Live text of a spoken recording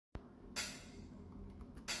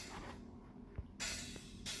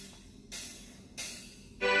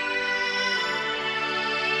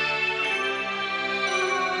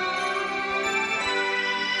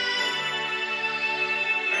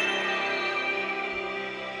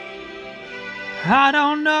I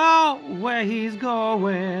don't know where he's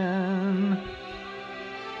going,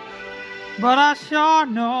 but I sure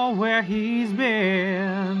know where he's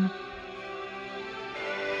been.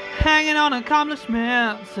 Hanging on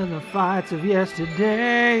accomplishments and the fights of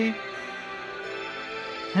yesterday.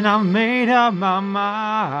 And I've made up my mind.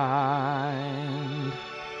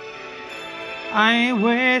 I ain't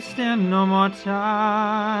wasting no more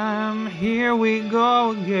time. Here we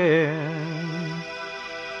go again.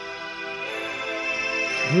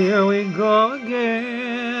 Here we go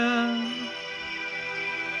again.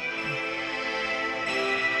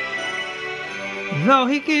 Though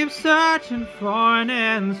he keeps searching for an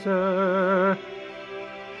answer,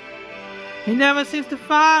 he never seems to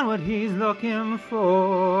find what he's looking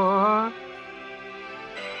for.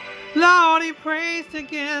 Lord, he prays to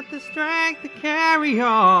get the strength to carry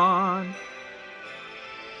on.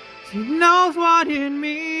 He knows what it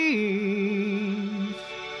means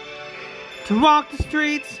to walk the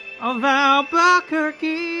streets of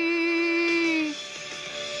Albuquerque.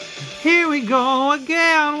 Here we go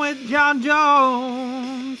again with John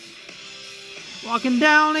Jones, walking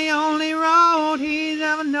down the only road he's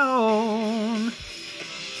ever known.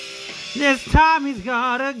 This time he's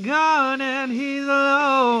got a gun and he's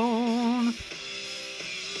alone.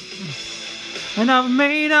 And I've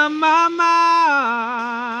made up my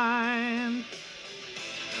mind.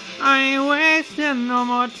 I ain't wasting no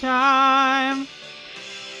more time.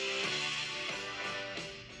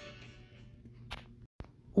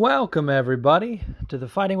 Welcome, everybody, to the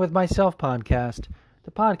Fighting With Myself podcast,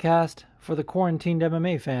 the podcast for the quarantined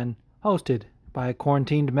MMA fan, hosted by a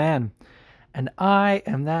quarantined man. And I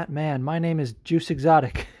am that man. My name is Juice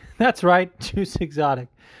Exotic. That's right, Juice Exotic.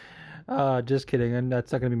 Just kidding, and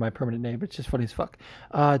that's not going to be my permanent name. It's just funny as fuck.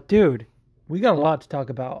 Dude, we got a lot to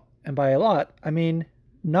talk about. And by a lot, I mean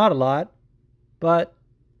not a lot, but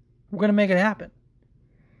we're going to make it happen.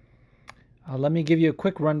 Let me give you a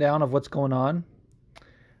quick rundown of what's going on.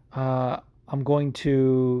 I'm going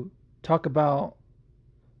to talk about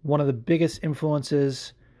one of the biggest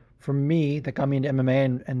influences for me that got me into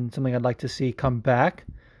MMA and something I'd like to see come back.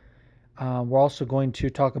 We're also going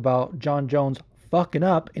to talk about John Jones fucking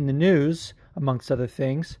up in the news, amongst other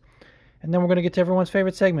things. And then we're going to get to everyone's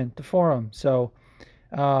favorite segment, the forum. So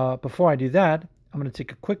before I do that, I'm going to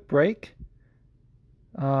take a quick break.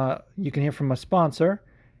 You can hear from my sponsor.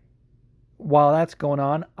 While that's going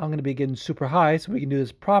on, I'm going to be getting super high so we can do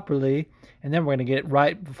this properly. And then we're going to get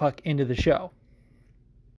right the fuck into the show.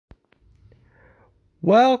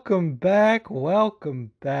 Welcome back.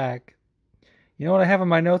 You know what I have in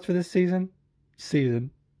my notes for this segment?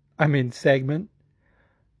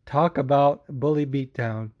 Talk about Bully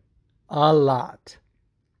Beatdown. A lot.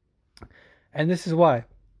 And this is why.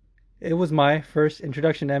 It was my first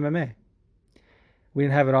introduction to MMA. We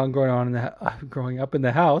didn't have it on growing up in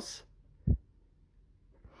the house,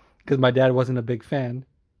 because my dad wasn't a big fan.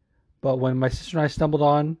 But when my sister and I stumbled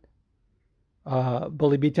on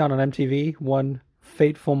Bully Beatdown on MTV one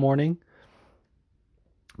fateful morning,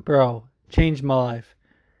 bro, changed my life.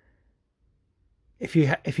 If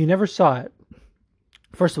you never saw it,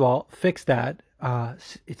 first of all, fix that.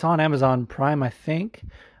 It's on Amazon Prime, I think.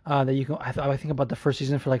 That you can. I think about the first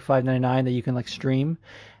season for like $5.99 that you can like stream.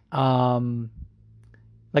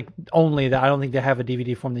 Like only that. I don't think they have a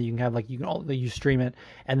DVD form that you can have. Like you stream it,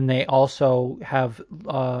 and then they also have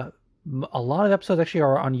a lot of episodes actually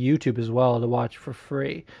are on YouTube as well to watch for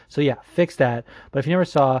free. So yeah, fix that. But if you never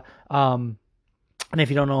saw, and if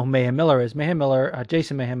you don't know who Mayhem Miller is,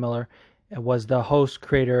 Jason Mayhem Miller was the host,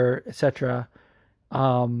 creator, etc.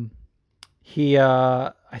 He,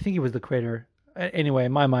 I think he was the creator. Anyway,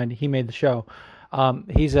 in my mind, he made the show.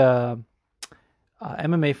 He's a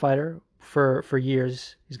MMA fighter for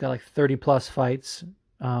years. He's got like 30 plus fights,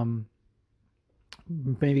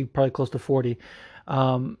 maybe probably close to 40.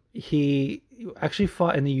 He actually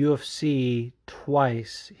fought in the UFC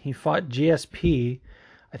twice. He fought GSP.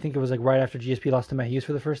 I think it was like right after GSP lost to Matt Hughes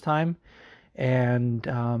for the first time. And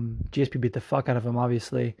GSP beat the fuck out of him,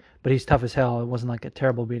 obviously. But he's tough as hell. It wasn't like a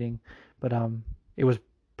terrible beating. But it was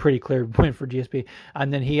pretty clear win for GSP.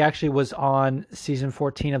 And then he actually was on season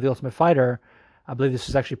 14 of The Ultimate Fighter. I believe this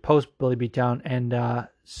was actually post Bully Beatdown. And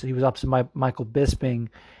so he was opposite Michael Bisping.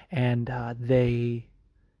 And they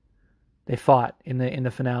fought in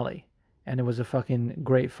the finale. And it was a fucking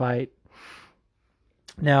great fight.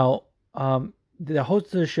 Now, the host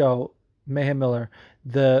of the show, Mayhem Miller,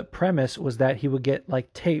 the premise was that he would get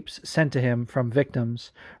like tapes sent to him from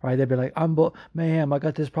victims, right? They'd be like, Mayhem, I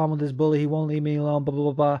got this problem with this bully, he won't leave me alone, blah, blah,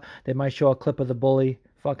 blah, blah. They might show a clip of the bully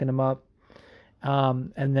fucking him up.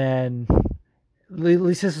 And then at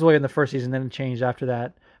least this is the way in the first season. Then it changed after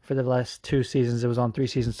that. For the last 2 seasons, it was on 3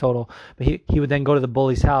 seasons total. But he would then go to the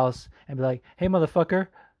bully's house and be like, "Hey, motherfucker,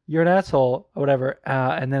 you're an asshole," or whatever.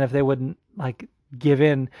 And then if they wouldn't like give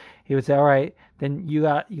in, he would say, "All right, then you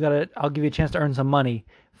gotta. I'll give you a chance to earn some money.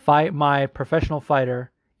 Fight my professional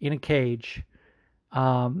fighter in a cage.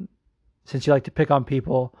 Um, since you like to pick on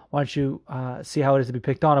people, why don't you see how it is to be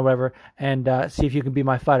picked on or whatever, and see if you can be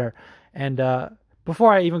my fighter." And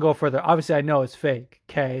before I even go further, obviously I know it's fake,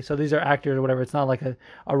 okay? So these are actors or whatever. It's not like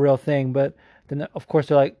a real thing. But then, of course,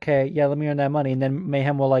 they're like, okay, yeah, let me earn that money. And then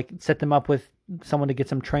Mayhem will like set them up with someone to get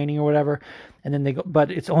some training or whatever. And then they go,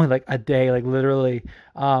 but it's only like a day, like literally.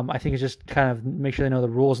 I think it's just kind of make sure they know the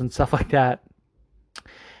rules and stuff like that.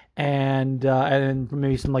 And then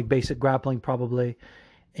maybe some like basic grappling probably.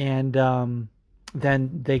 And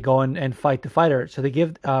then they go and fight the fighter. So they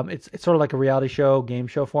give it's sort of like a reality show, game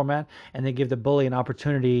show format, and they give the bully an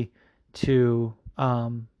opportunity to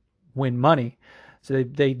win money. So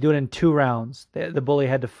they do it in 2 rounds. The bully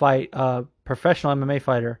had to fight a professional MMA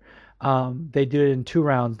fighter. They did it in 2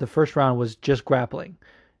 rounds. The first round was just grappling.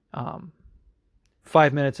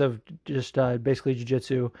 5 minutes of just basically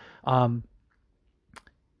jiu-jitsu.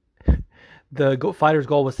 The fighter's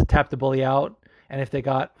goal was to tap the bully out, and if they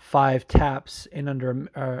got 5 taps in under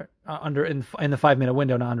in the 5 minute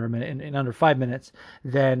window, not under a minute, in under 5 minutes,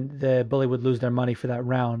 then the bully would lose their money for that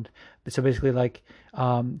round. So basically, like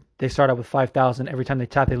they start out with 5,000. Every time they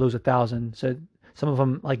tap, they lose 1,000. So some of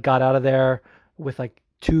them like got out of there with like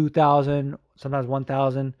 2,000, sometimes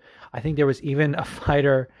 1,000. I think there was even a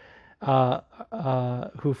fighter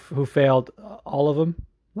who failed all of them.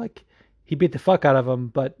 Like he beat the fuck out of them,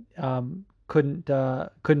 but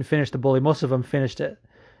couldn't finish the bully. Most of them finished it.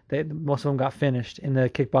 Most of them got finished in the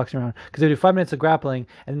kickboxing round because they would do 5 minutes of grappling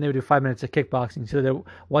and then they would do 5 minutes of kickboxing. So there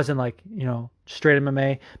wasn't like straight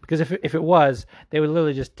MMA, because if it was, they would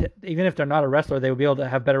literally just even if they're not a wrestler, they would be able to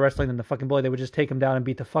have better wrestling than the fucking bully. They would just take them down and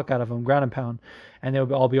beat the fuck out of them, ground and pound, and they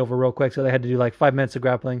would all be over real quick. So they had to do like 5 minutes of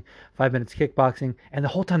grappling, 5 minutes of kickboxing, and the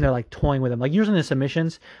whole time they're like toying with them, like usually the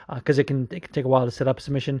submissions, because it can take a while to set up a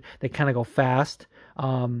submission. They kind of go fast.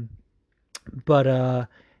 But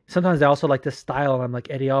sometimes they also like to style them. Like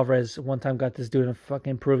Eddie Alvarez one time got this dude in a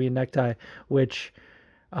fucking Peruvian necktie, which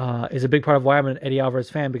is a big part of why I'm an Eddie Alvarez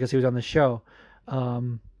fan, because he was on the show.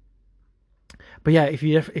 But yeah, if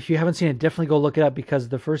you haven't seen it, definitely go look it up, because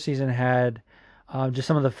the first season had just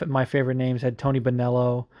some of my favorite names. Had Tony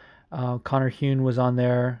Bonello, Connor Hune was on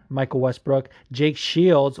there, Michael Westbrook, Jake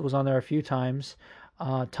Shields was on there a few times,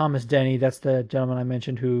 Thomas Denny, that's the gentleman I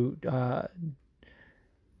mentioned who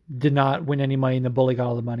did not win any money, and the bully got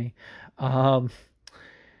all the money.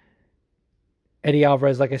 Eddie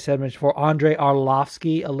Alvarez, like I said, mentioned before. Andre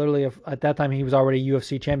Arlovsky, literally at that time he was already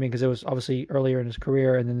UFC champion, because it was obviously earlier in his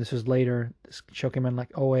career, and then this was later. This show came in like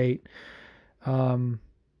 2008.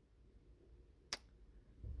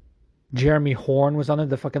 Jeremy Horn was on it,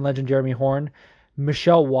 the fucking legend Jeremy Horn.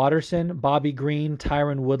 Michelle Watterson, Bobby Green,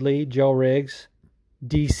 Tyron Woodley, Joe Riggs.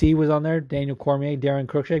 DC was on there, Daniel Cormier, Darren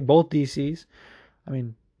Cruikshank, both DCs. I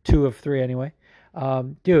mean, 2 of 3 anyway.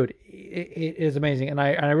 Dude, it is amazing, and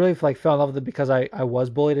I really like fell in love with it because I was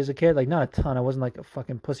bullied as a kid, like not a ton. I wasn't like a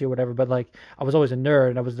fucking pussy or whatever, but like I was always a nerd,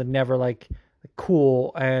 and I was never like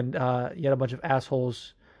cool, and you had a bunch of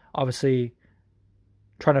assholes, obviously,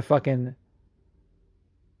 trying to fucking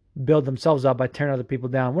build themselves up by tearing other people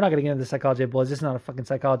down. We're not gonna get into the psychology of bullies. This is not a fucking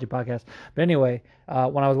psychology podcast. But anyway,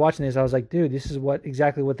 when I was watching this, I was like, dude, this is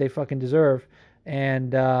exactly what they fucking deserve,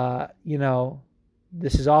 and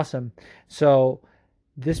this is awesome. So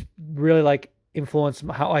this really like influenced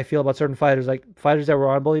how I feel about certain fighters. Like fighters that were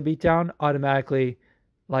on Bully Beatdown, automatically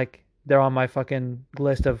like they're on my fucking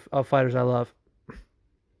list of fighters I love.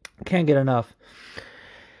 Can't get enough.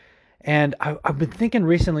 And I've been thinking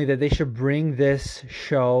recently that they should bring this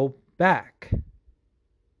show back.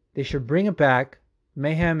 They should bring it back.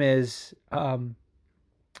 Mayhem is out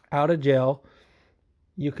of jail.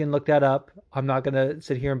 You can look that up. I'm not going to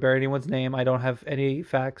sit here and bury anyone's name. I don't have any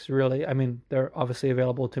facts, really. I mean, they're obviously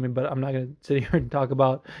available to me, but I'm not going to sit here and talk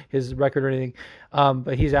about his record or anything.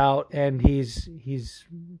 But he's out, and he's,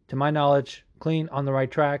 to my knowledge, clean, on the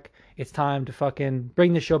right track. It's time to fucking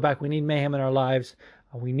bring this show back. We need Mayhem in our lives.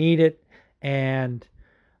 We need it. And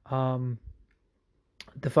the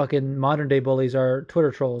fucking modern day bullies are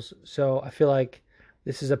Twitter trolls. So I feel like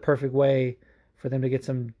this is a perfect way for them to get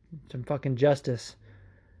some fucking justice.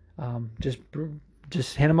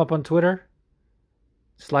 Just hit them up on Twitter,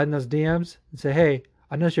 slide in those DMs, and say, hey,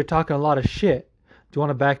 I notice you're talking a lot of shit. Do you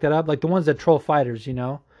want to back that up? Like the ones that troll fighters,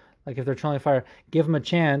 like if they're trolling a fighter, give them a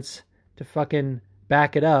chance to fucking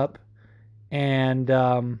back it up, and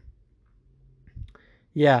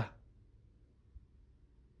Yeah,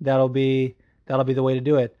 that'll be that'll be the way to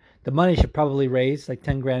do it. The money should probably raise like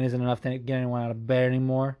 10 grand isn't enough to get anyone out of bed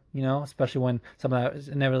anymore, especially when some of that is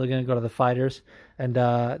inevitably going to go to the fighters, and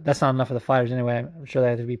that's not enough for the fighters anyway. I'm sure they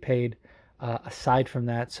have to be paid aside from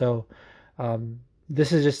that. So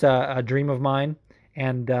this is just a dream of mine,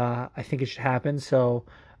 and I think it should happen. So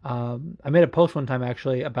I made a post one time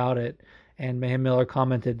actually about it, and Mayhem Miller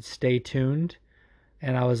commented, "Stay tuned,"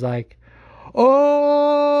 and I was like,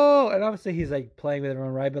 oh, and obviously he's like playing with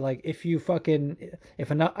everyone, right? But like, if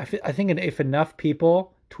enough, I think if enough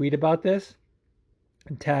people tweet about this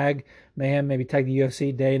and tag Mayhem, maybe tag the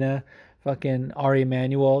UFC, Dana, fucking Ari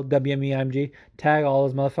Emanuel, WMEMG, tag all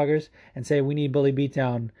those motherfuckers and say we need Bully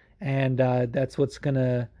Beatdown, and that's what's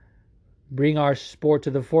gonna bring our sport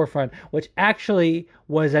to the forefront. Which actually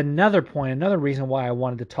was another point, another reason why I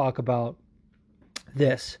wanted to talk about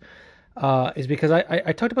this is because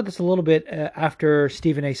I talked about this a little bit after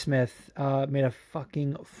Stephen A. Smith made a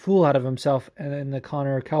fucking fool out of himself in the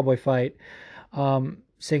Conor Cowboy fight,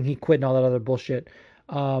 saying he quit and all that other bullshit.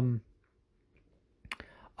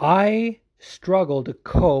 I struggle to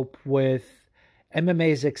cope with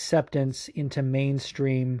MMA's acceptance into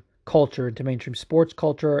mainstream culture, into mainstream sports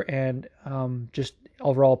culture, and just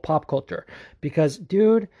overall pop culture. Because,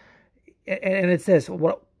 dude, and it's this,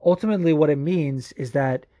 what it means is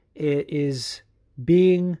that it is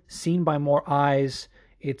being seen by more eyes.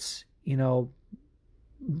 It's,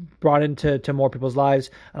 brought into more people's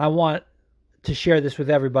lives. And I want to share this with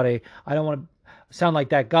everybody. I don't want to sound like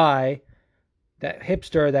that guy, that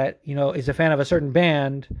hipster that, is a fan of a certain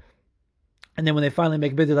band. And then when they finally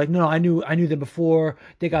make it big, they're like, no, I knew them before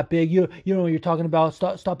they got big. You know what you're talking about.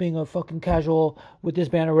 Stop being a fucking casual with this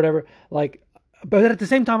band or whatever. Like, but at the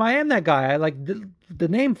same time, I am that guy. I like the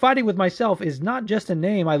name Fighting With Myself is not just a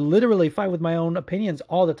name. I literally fight with my own opinions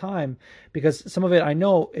all the time because some of it I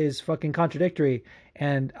know is fucking contradictory.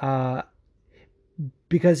 And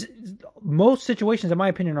because most situations, in my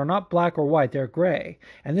opinion, are not black or white, they're gray.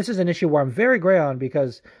 And this is an issue where I'm very gray on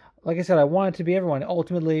because, like I said, I want it to be everyone.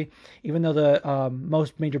 Ultimately, even though the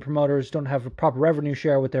most major promoters don't have a proper revenue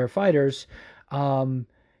share with their fighters,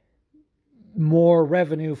 more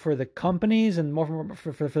revenue for the companies and more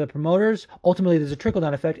for the promoters. Ultimately, there's a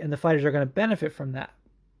trickle-down effect, and the fighters are going to benefit from that.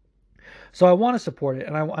 So I want to support it,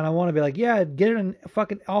 and I want to be like, yeah, get it in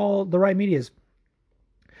fucking all the right medias.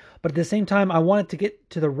 But at the same time, I want it to get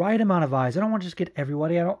to the right amount of eyes. I don't want to just get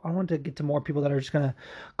everybody. I want to get to more people that are just going to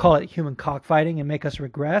call it human cockfighting and make us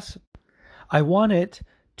regress. I want it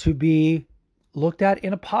to be looked at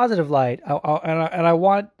in a positive light. And I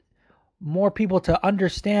want more people to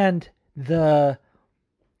understand the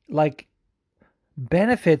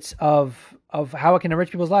benefits of how it can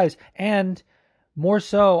enrich people's lives, and more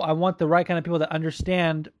so I want the right kind of people that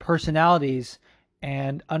understand personalities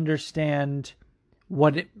and understand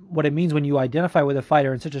what it means when you identify with a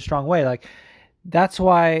fighter in such a strong way. Like, that's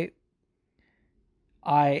why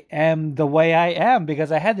I am the way I am,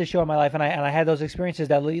 because I had this show in my life, and I had those experiences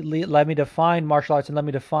that led me to find martial arts and led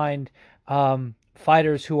me to find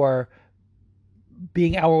fighters who are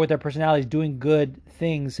being outward with their personalities, doing good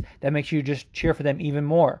things that makes you just cheer for them even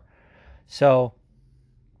more. So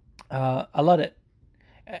I love it,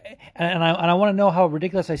 and I want to know how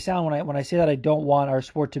ridiculous I sound when I say that I don't want our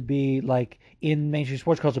sport to be like in mainstream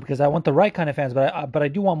sports culture, because I want the right kind of fans, but I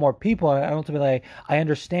do want more people, and ultimately I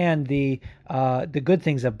understand the good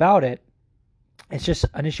things about it. It's just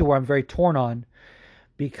an issue where I'm very torn on,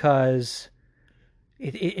 because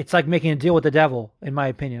it's like making a deal with the devil, in my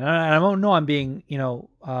opinion. And I don't know I'm being,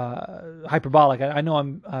 hyperbolic. I know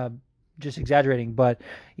I'm just exaggerating, but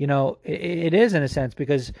it is in a sense,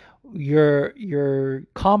 because you're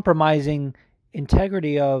compromising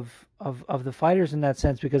integrity of the fighters in that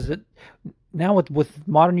sense, because now with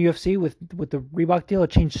modern UFC, with the Reebok deal, it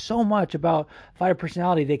changed so much about fighter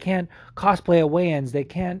personality. They can't cosplay at weigh-ins. They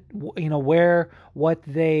can't wear what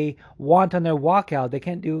they want on their walkout. They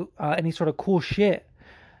can't do any sort of cool shit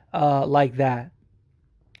like that.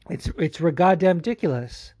 It's goddamn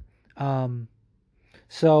ridiculous. So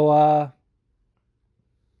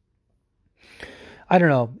I don't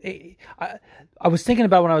know. I was thinking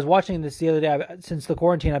about when I was watching this the other day. Since the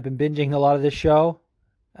quarantine, I've been binging a lot of this show.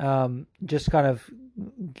 Just kind of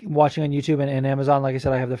watching on YouTube and Amazon. Like I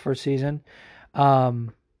said, I have the first season.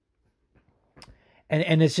 And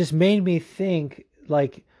it's just made me think,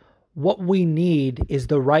 like, what we need is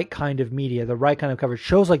the right kind of media, the right kind of coverage.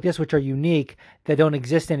 Shows like this, which are unique, that don't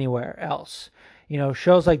exist anywhere else.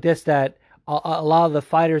 Shows like this that allow the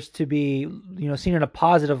fighters to be, seen in a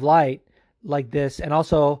positive light, like this, and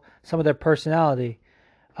also some of their personality.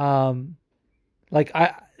 Like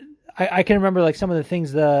I I can remember like some of the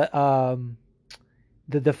things the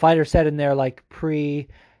fighter said in there, like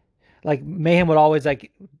like Mayhem would always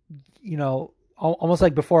like, almost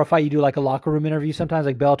like before a fight, you do like a locker room interview. Sometimes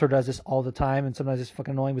like Bellator does this all the time, and sometimes it's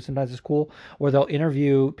fucking annoying, but sometimes it's cool. Where they'll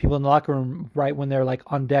interview people in the locker room right when they're like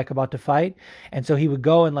on deck about to fight, and so he would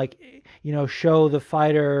go and like, show the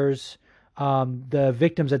fighters, the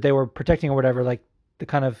victims that they were protecting or whatever, like the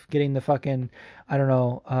kind of getting the fucking, I don't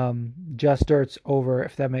know, just dirts over,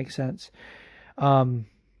 if that makes sense. Um,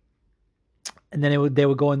 and then they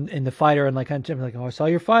would go in the fighter and like kind of like, oh, I saw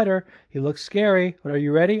your fighter. He looks scary. What, are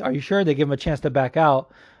you ready? Are you sure? They give him a chance to back out,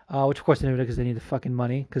 which of course they do because they need the fucking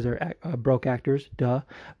money because they're broke actors, duh.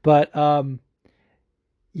 But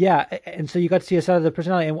yeah, and so you got to see a side of the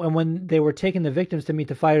personality. And when they were taking the victims to meet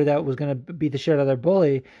the fighter that was going to beat the shit out of their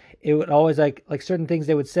bully, it would always like certain things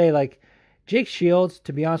they would say, like Jake Shields,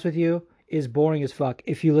 to be honest with you, is boring as fuck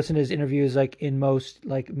if you listen to his interviews like in most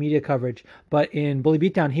like media coverage. But in Bully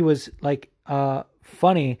Beatdown, he was like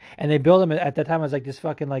funny, and they billed him at that time as like this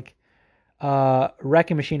fucking like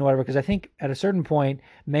wrecking machine or whatever, because I think at a certain point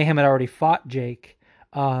Mayhem had already fought Jake,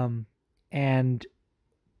 and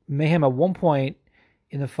Mayhem at one point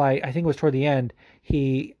in the fight, I think it was toward the end,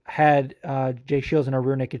 he had Jake Shields in a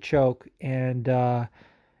rear naked choke, and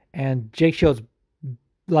Jake Shields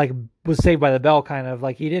like was saved by the bell, kind of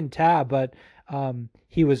like he didn't tab, but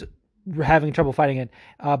he was having trouble fighting it.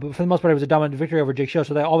 But for the most part, it was a dominant victory over Jake Shields.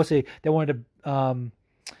 So they wanted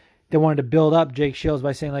to build up Jake Shields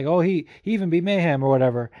by saying like, oh, he even beat Mayhem or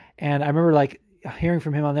whatever. And I remember like hearing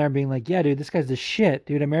from him on there and being like, yeah, dude, this guy's the shit,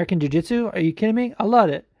 dude. American Jiu-Jitsu? Are you kidding me? I love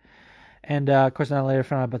it. And of course, then I later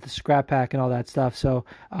found out about the scrap pack and all that stuff. So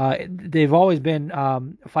they've always been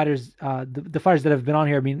fighters. The fighters that have been on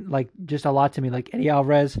here mean like just a lot to me. Like Eddie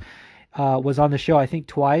Alvarez was on the show, I think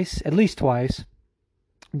twice, at least twice,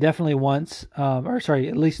 definitely once, at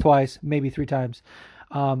least twice, maybe three times.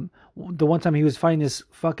 The one time he was fighting this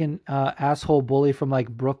fucking asshole bully from like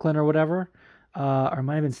Brooklyn or whatever, or it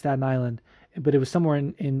might have been Staten Island, but it was somewhere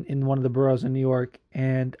in one of the boroughs in New York,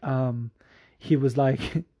 and he was like.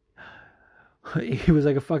 He was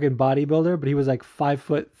like a fucking bodybuilder, but he was like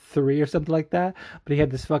 5'3" or something like that. But he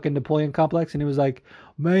had this fucking Napoleon complex, and he was like,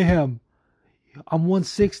 Mayhem, I'm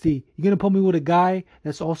 160. You gonna put me with a guy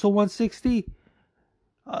that's also 160?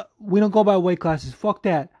 We don't go by weight classes. Fuck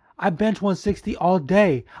that. I bench 160 all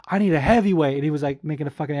day. I need a heavyweight. And he was like making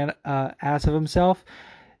a fucking ass of himself.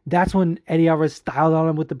 That's when Eddie Alvarez styled on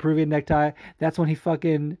him with the Peruvian necktie. That's when he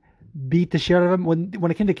fucking beat the shit out of him.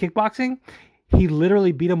 When it came to kickboxing, he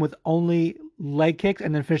literally beat him with only leg kicks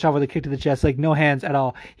and then finished off with a kick to the chest, like no hands at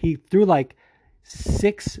all. He threw like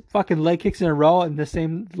 6 fucking leg kicks in a row in the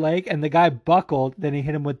same leg, and the guy buckled. Then he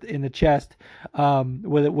hit him in the chest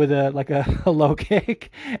with a low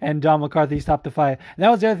kick, and John McCarthy stopped the fight. And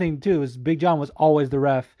that was the other thing too, was Big John was always the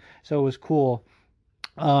ref, so it was cool.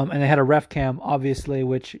 And they had a ref cam, obviously,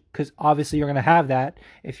 because obviously you're gonna have that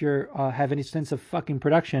if you have any sense of fucking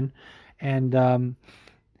production, and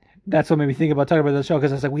that's what made me think about talking about the show,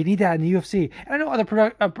 because I was like, we need that in the UFC. And I know other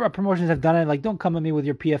promotions have done it. Like, don't come at me with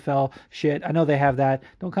your PFL shit. I know they have that.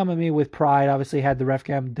 Don't come at me with Pride. Obviously had the ref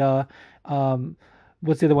cam. Duh.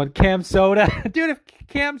 What's the other one? Cam Soda. Dude, if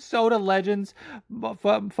Cam Soda Legends,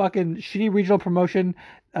 fucking shitty regional promotion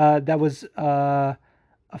that was a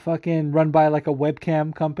fucking run by like a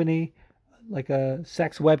webcam company, like a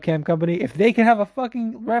sex webcam company, if they can have a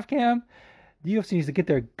fucking ref cam, the UFC needs to get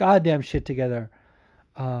their goddamn shit together.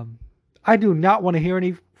 I do not want to hear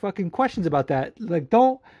any fucking questions about that. Like,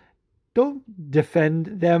 don't defend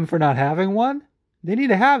them for not having one. They need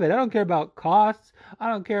to have it. I don't care about costs. I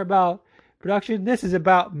don't care about production. This is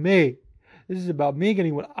about me. This is about me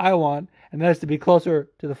getting what I want, and that is to be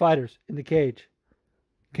closer to the fighters in the cage.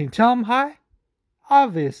 Can you tell them hi?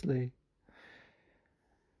 Obviously.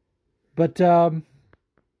 But I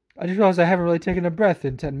just realized I haven't really taken a breath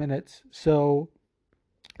in 10 minutes. So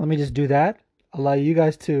let me just do that. Allow you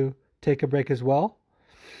guys to take a break as well.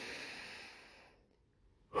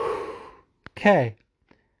 Okay.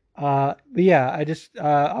 But yeah,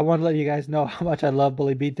 I want to let you guys know how much I love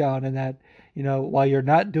Bully Beatdown, and that, while you're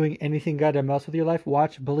not doing anything goddamn else with your life,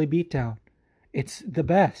 watch Bully Beatdown. It's the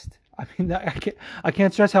best. I mean, I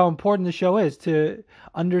can't stress how important the show is to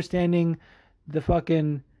understanding the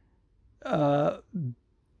fucking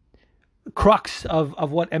crux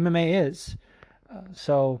of what MMA is.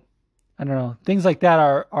 So I don't know. Things like that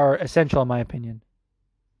are essential in my opinion.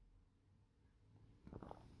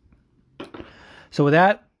 So with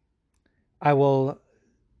that, I will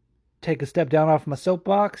take a step down off my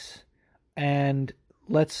soapbox, and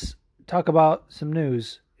let's talk about some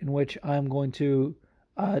news in which I'm going to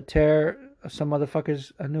tear some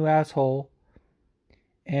motherfuckers a new asshole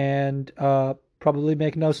and probably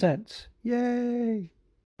make no sense. Yay!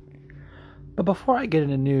 But before I get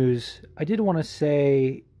into news, I did want to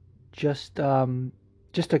say just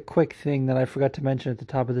just a quick thing that I forgot to mention at the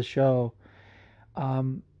top of the show.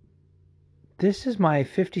 Um, this is my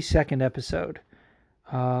 52nd episode,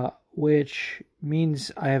 which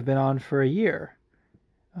means I have been on for a year.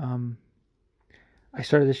 Um, I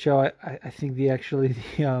started the show. I think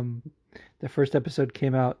the first episode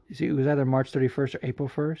came out. It was either March 31st or April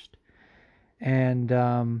 1st, and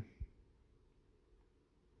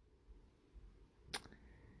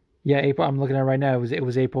yeah, April. I'm looking at it right now. It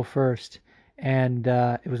was April 1st, and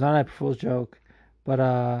it was not an April Fool's joke,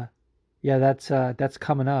 but yeah, that's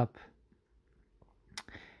coming up,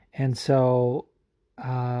 and so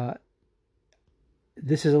uh,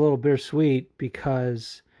 this is a little bittersweet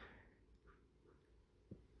because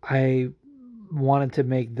I wanted to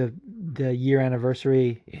make the year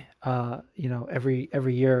anniversary,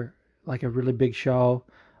 every year like a really big show.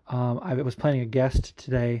 I was planning a guest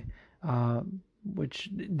today, which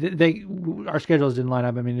they our schedules didn't line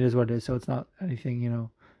up. I mean, it is what it is, so it's not anything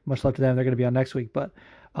much left to them. They're going to be on next week, but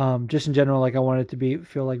just in general, like I wanted it to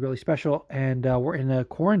feel like really special. And we're in a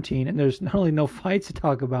quarantine, and there's not only no fights to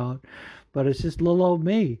talk about, but it's just little old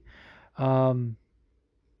me. Um,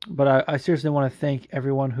 but I seriously want to thank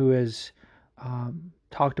everyone who has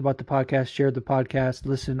talked about the podcast, shared the podcast,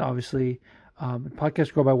 listened. Obviously,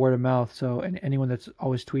 podcasts grow by word of mouth, so and anyone that's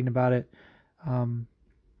always tweeting about it, um,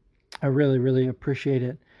 I really, really appreciate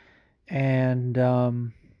it. And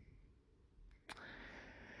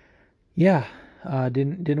yeah,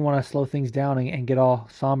 didn't want to slow things down and get all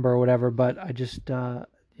somber or whatever, but I just I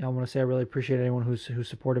want to say I really appreciate anyone who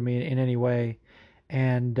supported me in any way,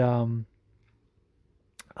 and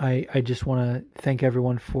I just want to thank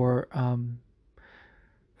everyone for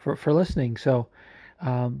listening. So,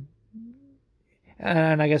 um,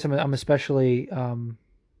 and I guess I'm especially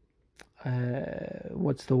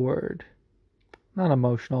what's the word? Not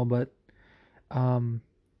emotional, but um,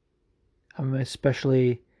 I'm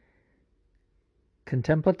especially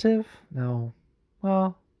contemplative. No,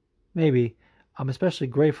 well, maybe I'm especially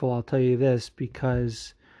grateful. I'll tell you this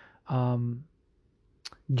because um,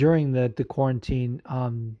 during the quarantine,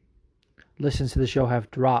 listens to the show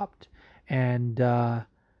have dropped, and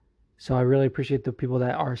so I really appreciate the people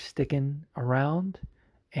that are sticking around.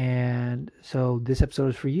 And so this episode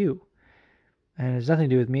is for you, and it has nothing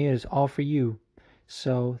to do with me. It is all for you.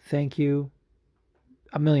 So thank you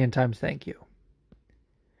a million times. Thank you.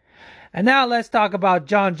 And now let's talk about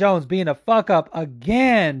Jon Jones being a fuck up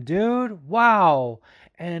again, dude. Wow.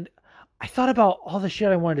 And I thought about all the shit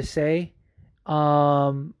I wanted to say.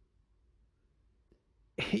 Um,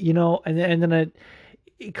 and then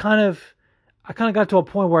it kind of I kind of got to a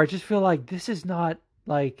point where I just feel like this is not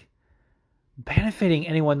like benefiting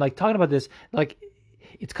anyone. Like talking about this, like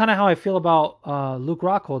it's kind of how I feel about Luke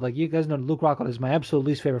Rockhold. Like you guys know, Luke Rockhold is my absolute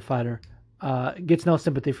least favorite fighter. Gets no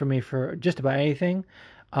sympathy from me for just about anything.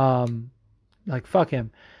 Like fuck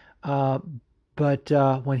him. Uh, but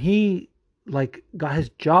when he like got his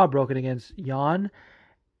jaw broken against Jan,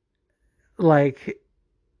 like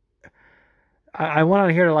I went on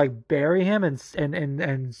here to like bury him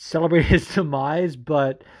and celebrate his demise,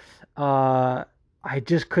 but I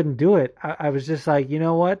just couldn't do it. I was just like, you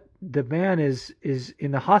know what? The man is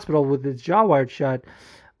in the hospital with his jaw wired shut,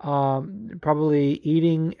 probably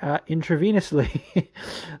eating intravenously.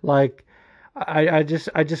 Like I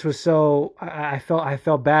just was so I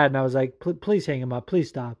felt bad, and I was like, please hang him up, please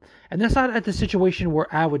stop. And that's not at the situation we're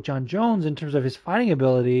at with Jon Jones in terms of his fighting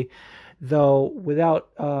ability, though.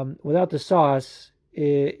 Without the sauce,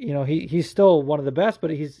 he's still one of the best,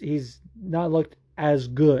 but he's not looked as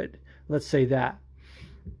good. Let's say that.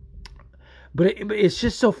 But it's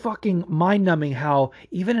just so fucking mind numbing how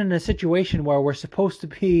even in a situation where we're supposed to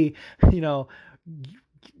be, you know,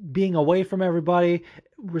 being away from everybody,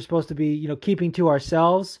 we're supposed to be, keeping to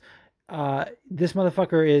ourselves. This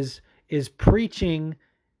motherfucker is preaching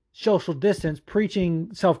social distance, preaching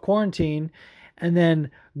self quarantine, and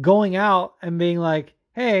then going out and being like,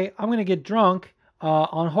 "Hey, I'm gonna get drunk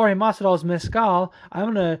on Jorge Masvidal's mezcal. I'm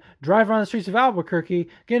gonna drive around the streets of Albuquerque,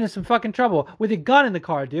 get into some fucking trouble with a gun in the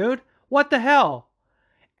car, dude. What the hell?"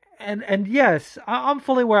 And yes, I'm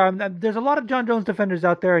fully aware. There's a lot of Jon Jones defenders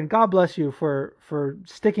out there, and God bless you for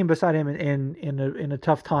sticking beside him in a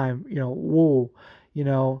tough time. Woo, you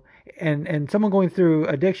know, and someone going through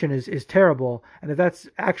addiction is terrible. And if that's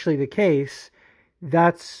actually the case,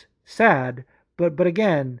 that's sad. But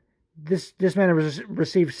again, this man has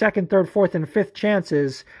received second, third, fourth, and fifth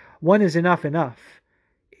chances. When is enough?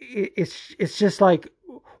 It's just like,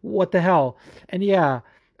 what the hell? And yeah,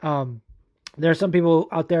 there are some people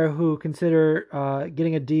out there who consider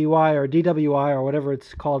getting a DUI or DWI or whatever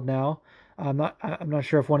it's called now. I'm not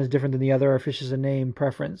sure if one is different than the other or if it's just a name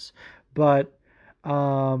preference, but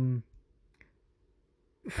um,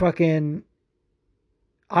 fucking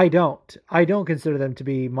I don't consider them to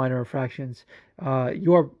be minor infractions.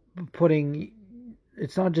 You're putting,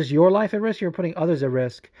 it's not just your life at risk, you're putting others at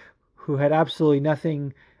risk who had absolutely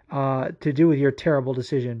nothing to do with your terrible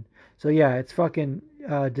decision. So yeah, it's fucking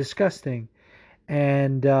disgusting.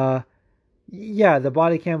 And yeah, the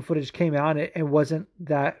body cam footage came out. It wasn't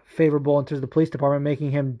that favorable in terms of the police department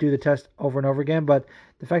making him do the test over and over again. But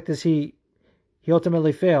the fact is, he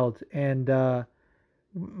ultimately failed and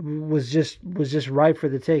was just ripe for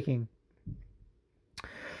the taking.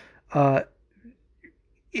 Uh,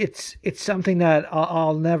 it's something that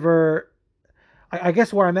I'll never. I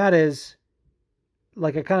guess where I'm at is,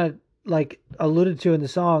 like I kind of like alluded to in the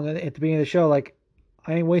song at the beginning of the show. Like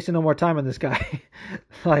I ain't wasting no more time on this guy.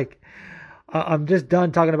 Like I'm just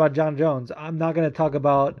done talking about Jon Jones. I'm not going to talk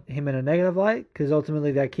about him in a negative light because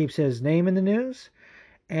ultimately that keeps his name in the news.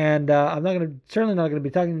 And I'm not going to, certainly not going to be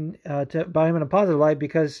talking about him in a positive light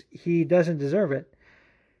because he doesn't deserve it.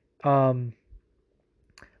 Um,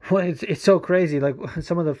 well, it's so crazy. Like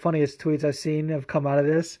some of the funniest tweets I've seen have come out of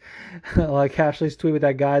this. Like Ashley's tweet with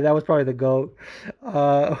that guy, that was probably the GOAT.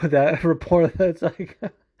 That reporter that's like,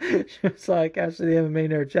 she was like, Ashley the MMA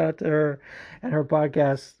nerd, shout out to her and her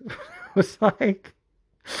podcast was like,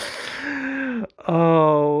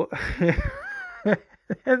 oh,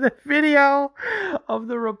 and the video of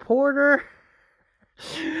the reporter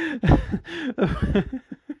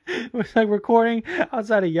was like recording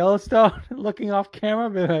outside of Yellowstone, looking off camera,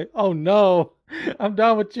 being like, "Oh no, I'm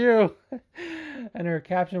done with you." And her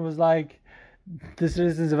caption was like, "The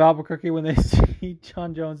citizens of Albuquerque when they see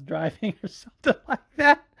Jon Jones driving," or something like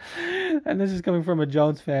that. And this is coming from a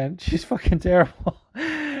Jones fan. She's fucking terrible.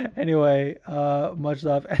 Anyway, much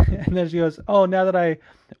love. And then she goes, "Oh, now that I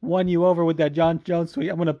won you over with that Jon Jones tweet,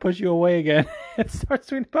 I'm gonna push you away again." And starts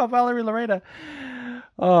tweeting about Valerie Loretta.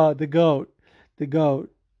 Oh, the GOAT. The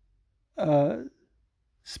GOAT.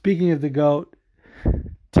 Speaking of the GOAT,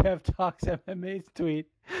 Dev Talks MMA's tweet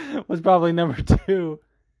was probably number 2.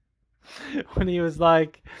 When he was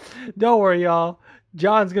like, "Don't worry, y'all.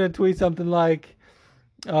 John's going to tweet something like,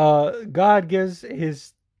 God gives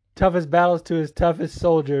his toughest battles to his toughest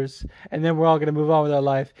soldiers, and then we're all going to move on with our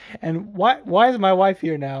life." And why is my wife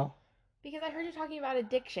here now? Because I heard you talking about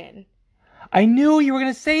addiction. I knew you were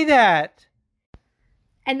going to say that.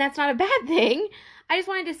 And that's not a bad thing. I just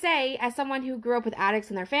wanted to say, as someone who grew up with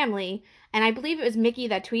addicts in their family, and I believe it was Mickey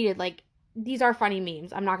that tweeted, like, these are funny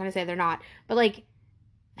memes. I'm not going to say they're not. But, like,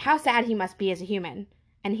 how sad he must be as a human.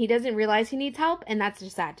 And he doesn't realize he needs help, and that's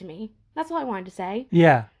just sad to me. That's all I wanted to say.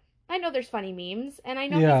 Yeah. I know there's funny memes, and I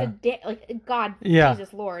know he's like, God,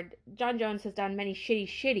 Jesus Lord. Jon Jones has done many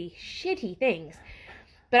shitty things.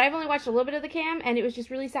 But I've only watched a little bit of the cam, and it was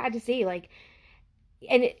just really sad to see, like,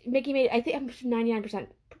 and Mickey made, I think, I'm 99%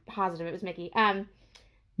 positive it was Mickey.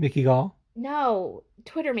 Mickey Gall? No,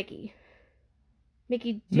 Twitter Mickey.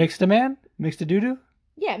 Mickey. Mixed a man? Mixed a doo-doo?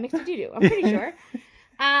 Yeah, mixed a doo-doo. I'm pretty sure.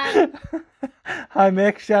 Hi,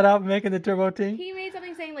 Mick. Shout out Mick and the Turbo Team. He made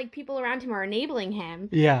something saying, like, people around him are enabling him.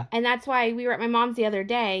 Yeah. And that's why we were at my mom's the other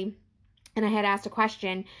day, and I had asked a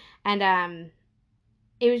question, and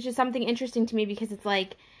it was just something interesting to me because it's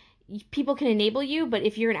like, people can enable you, but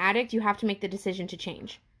if you're an addict, you have to make the decision to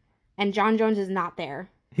change. And Jon Jones is not there,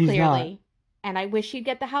 clearly. Not. And I wish he'd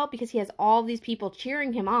get the help because he has all these people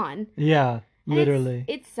cheering him on. Yeah, literally.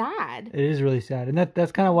 It's sad. It is really sad. And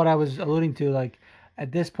that's kind of what I was alluding to. Like,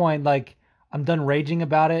 at this point, like, I'm done raging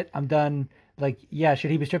about it. I'm done, like, yeah,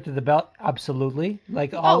 should he be stripped of the belt? Absolutely.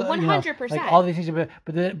 Like, all 100%. Like, all these things.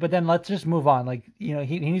 But then let's just move on. Like,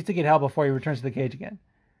 he needs to get help before he returns to the cage again.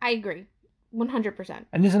 I agree. 100%.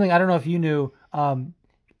 And this is something I don't know if you knew.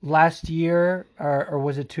 Last year, or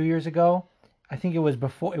was it 2 years ago? I think it was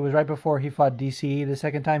right before he fought DC the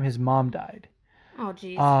second time. His mom died. Oh,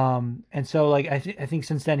 jeez. And so like I think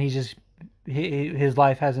since then his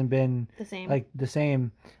life hasn't been the same. But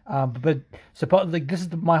like this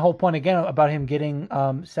is my whole point again about him getting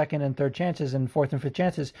second and third chances and fourth and fifth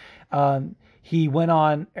chances. He went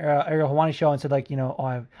on Ariel Helwani show and said, like,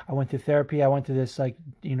 I went through therapy. I went through this, like,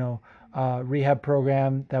 rehab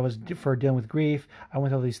program that was for dealing with grief. I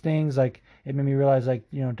went through all these things. Like, it made me realize, like,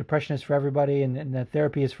 depression is for everybody and that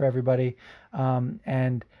therapy is for everybody.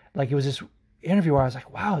 And like, it was this interview where I was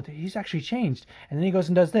like, wow, he's actually changed. And then he goes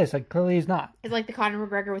and does this. Like, clearly he's not. It's like the Conor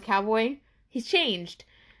McGregor with Cowboy. He's changed.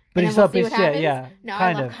 But he's still a piece of shit, yeah. No,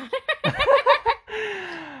 kind I of. love Conor.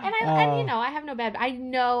 And And I have no bad. I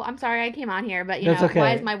know. I'm sorry I came on here, but That's okay.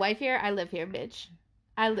 why is my wife here? I live here, bitch.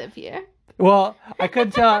 I live here. Well, I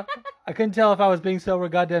couldn't tell. I couldn't tell if I was being so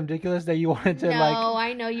goddamn ridiculous that you wanted to No,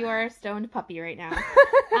 I know you are a stoned puppy right now.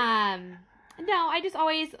 No, I just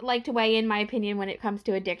always like to weigh in my opinion when it comes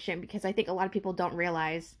to addiction because I think a lot of people don't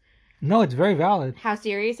realize. No, it's very valid. How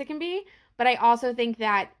serious it can be, but I also think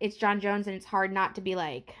that it's Jon Jones and it's hard not to be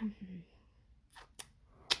like.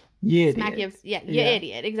 You smack idiot. You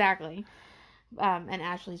idiot, exactly. And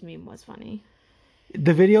Ashley's meme was funny.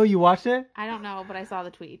 The video, you watched it? I don't know, but I saw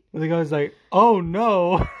the tweet. The guy's like, "Oh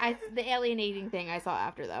no!" The alienating thing I saw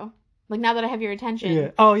after though. Like now that I have your attention.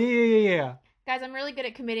 Yeah. Oh yeah. Guys, I'm really good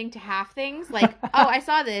at committing to half things. Like, oh, I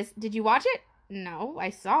saw this. Did you watch it? No,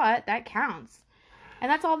 I saw it. That counts.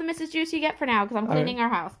 And that's all the Mrs. Juice you get for now because I'm cleaning our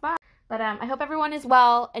house. Bye. But I hope everyone is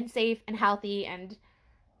well and safe and healthy and.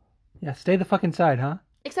 Yeah, stay the fuck inside, huh?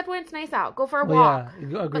 Except when it's nice out. Go for a walk. Yeah,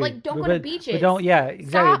 agreed. But like, don't go to beaches. But don't, yeah, exactly.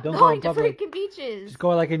 Stop don't going go in to public. freaking beaches. Just go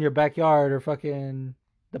like in your backyard or fucking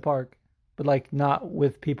the park, but like not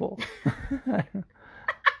with people.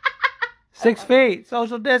 6 feet,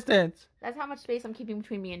 social distance. That's how much space I'm keeping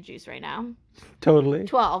between me and Juice right now. Totally.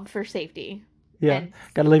 12 for safety. Yeah, and...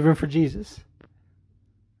 gotta leave room for Jesus.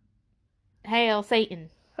 Hail Satan.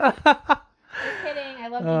 Just kidding. I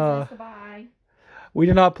love Jesus. Goodbye. We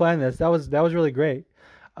did not plan this. That was really great.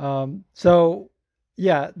 So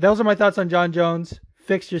yeah, those are my thoughts on Jon Jones.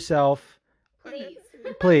 Fix yourself,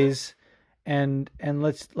 please, and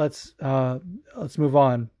let's move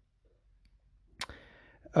on.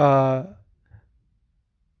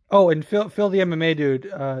 Oh, and Phil the MMA dude.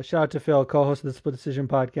 Shout out to Phil, co-host of the Split Decision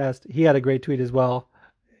podcast. He had a great tweet as well.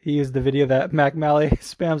 He used the video that Mac Malley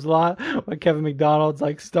spams a lot when Kevin McDonald's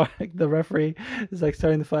like the referee is like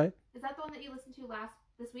starting the fight. Is that the one that you listened to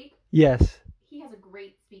this week? Yes. He has a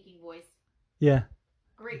great speaking voice. Yeah.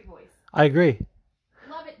 Great voice. I agree.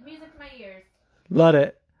 Love it. Music to my ears. Love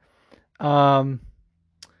it.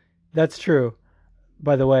 That's true.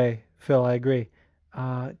 By the way, Phil, I agree.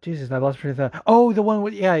 Jesus, I lost train of thought. Oh, the one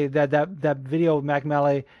with that video Mac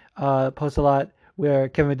Malley posts a lot where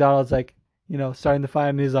Kevin McDonald's like, starting the fight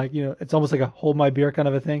and he's like, it's almost like a hold my beer kind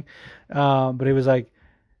of a thing. But he was like,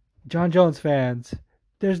 Jon Jones fans,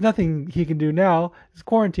 there's nothing he can do now. It's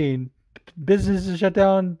quarantine. Business is shut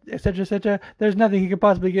down, etc., etc. There's nothing he could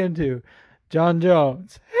possibly get into. Jon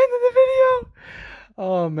Jones. End of the video.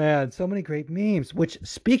 Oh, man. So many great memes. Which,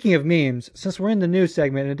 speaking of memes, since we're in the news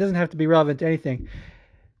segment and it doesn't have to be relevant to anything,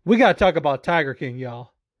 we got to talk about Tiger King,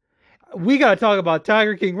 y'all. We got to talk about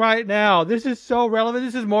Tiger King right now. This is so relevant.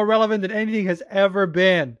 This is more relevant than anything has ever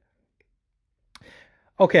been.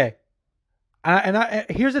 Okay.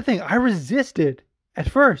 Here's the thing. I resisted at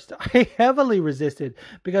first. I heavily resisted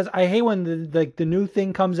because I hate when the new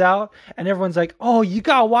thing comes out and everyone's like, "Oh, you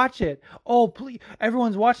gotta watch it. Oh, please!"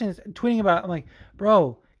 Everyone's watching this, tweeting about it. I'm like,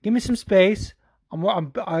 "Bro, give me some space. I'm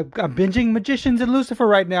binging Magicians and Lucifer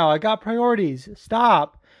right now. I got priorities.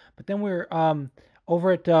 Stop." But then we're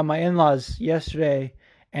over at my in-laws yesterday,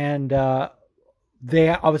 and they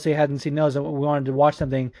obviously hadn't seen those, and we wanted to watch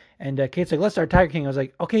something. And Kate's like, "Let's start Tiger King." I was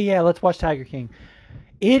like, "Okay, yeah, let's watch Tiger King."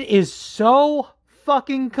 It is so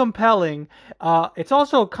fucking compelling. It's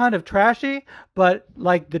also kind of trashy, but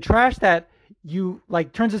like the trash that you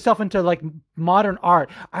like turns itself into like modern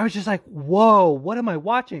art. I was just like, whoa, what am I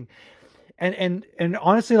watching? And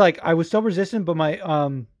honestly, like I was so resistant, but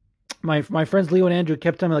my friends Leo and Andrew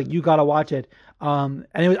kept telling me like, you gotta watch it. And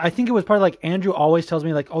I think it was part of like Andrew always tells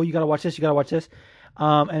me like, oh, you gotta watch this, you gotta watch this.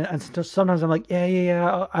 And so sometimes I'm like,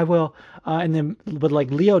 yeah, I will. But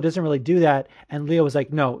like Leo doesn't really do that. And Leo was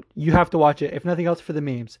like, no, you have to watch it. If nothing else, for the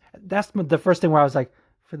memes. That's the first thing where I was like,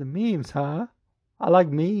 for the memes, huh? I like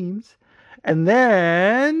memes. And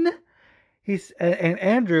then and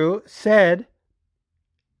Andrew said,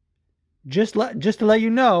 just to let you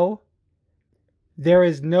know, there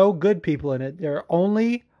is no good people in it. There are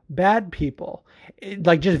only bad people,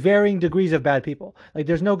 like just varying degrees of bad people. Like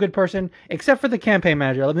there's no good person except for the campaign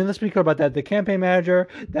manager. Let's be clear about that. The campaign manager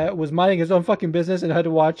that was minding his own fucking business and had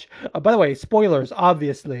to watch. By the way, spoilers,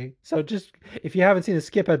 obviously. So just if you haven't seen it,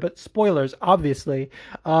 skip it. But spoilers, obviously.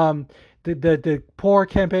 The poor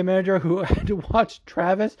campaign manager who had to watch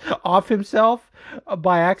Travis off himself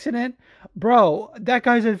by accident. Bro, that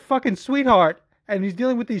guy's a fucking sweetheart, and he's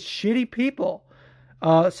dealing with these shitty people.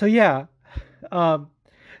 So yeah.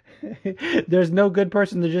 There's no good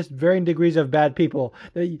person. There's just varying degrees of bad people.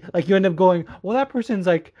 Like you end up going, well, that person's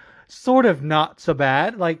like sort of not so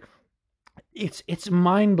bad. Like it's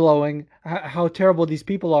mind blowing how terrible these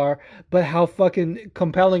people are, but how fucking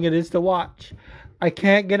compelling it is to watch. I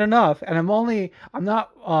can't get enough, and I'm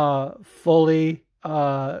not fully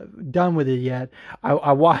done with it yet.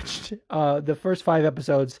 I watched the first 5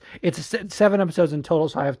 episodes. It's 7 episodes in total,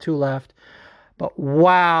 so I have 2 left. But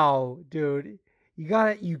wow, dude, you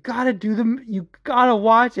gotta do them. You gotta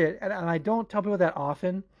watch it, and I don't tell people that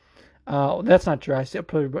often. That's not true. I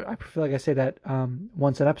feel like I say that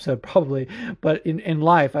once an episode probably, but in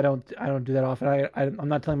life I don't do that often. I'm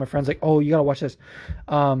not telling my friends like, oh, you gotta watch this.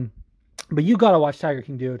 Um, but you gotta watch Tiger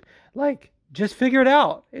King, dude. Like, just figure it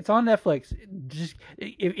out. It's on Netflix. Just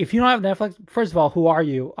if you don't have Netflix, first of all, who are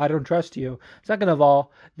you? I don't trust you. Second of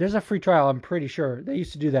all, there's a free trial. I'm pretty sure they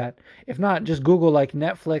used to do that. If not, just Google like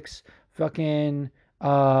Netflix fucking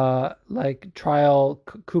like trial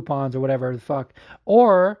coupons or whatever the fuck.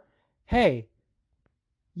 Or hey,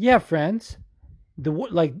 yeah, friends,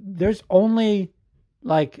 there's only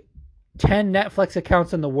like 10 Netflix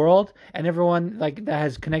accounts in the world, and everyone like that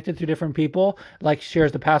has connected to different people like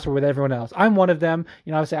shares the password with everyone else. I'm one of them.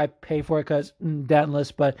 Obviously I pay for it because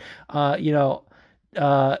dentless, but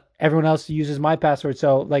everyone else uses my password.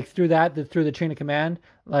 So like through through the chain of command,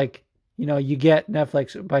 like you get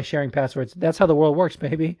Netflix by sharing passwords. That's how the world works,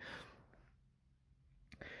 baby.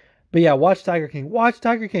 But yeah, watch Tiger King. Watch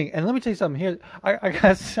Tiger King. And let me tell you something. Here, I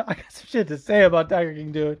got some shit to say about Tiger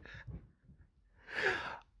King, dude.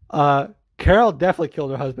 Uh, Carol definitely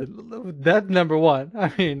killed her husband. That's number one.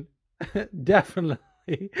 I mean, definitely,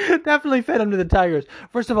 definitely fed him to the tigers.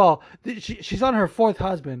 First of all, she's on her fourth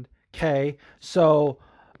husband, Kay. So,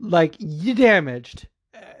 like, you damaged,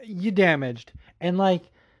 and like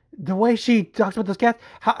the way she talks about those cats.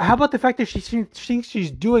 How about the fact that she thinks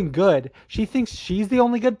she's doing good? She thinks she's the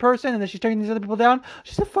only good person, and that she's turning these other people down.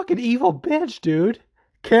 She's a fucking evil bitch, dude.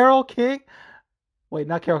 Carol King. Wait,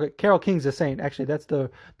 not Carol. Carol King's a saint. Actually, that's the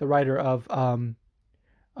writer of um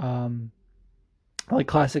like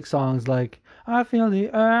classic songs like "I Feel the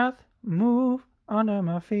Earth Move Under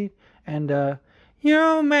My Feet" and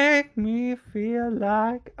 "You Make Me Feel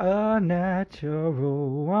Like a Natural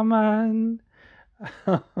Woman."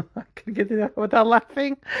 I couldn't get through that without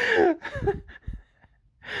laughing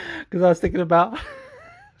because I was thinking about.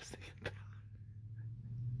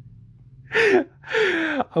 I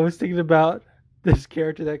was thinking about this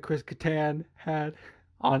character that Chris Kattan had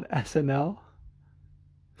on SNL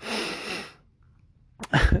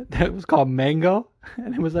that was called Mango,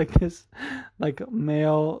 and it was like this, like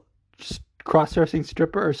male cross-dressing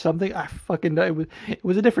stripper or something. I fucking know. It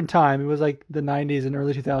was a different time. It was like the '90s and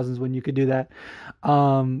early 2000s when you could do that.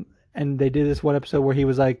 And they did this one episode where he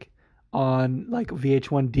was like on like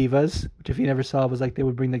VH1 Divas, which if you never saw was like they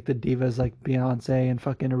would bring like the divas like Beyonce and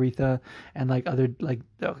fucking Aretha and like other like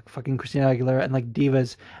fucking Christina Aguilera and like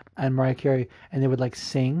divas and Mariah Carey, and they would like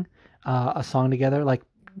sing a song together like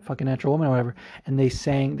fucking Natural Woman or whatever. And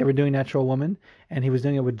they were doing Natural Woman, and he was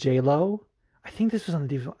doing it with J Lo. I think this was on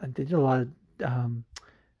the Divas. They did a lot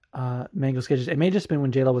of Mango sketches. It may have just been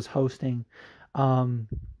when J Lo was hosting,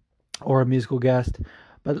 or a musical guest,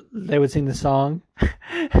 but they would sing the song.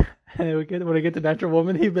 And when I get to Natural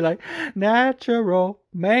Woman, he'd be like, "Natural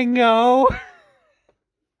Mango."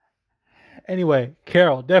 Anyway,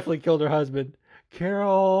 Carol definitely killed her husband.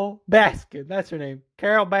 Carol Baskin, that's her name.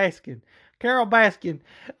 Carol Baskin. Carol Baskin,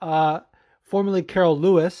 formerly Carol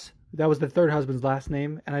Lewis. That was the third husband's last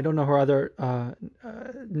name, and I don't know her other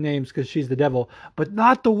names because she's the devil. But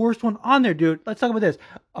not the worst one on there, dude. Let's talk about this.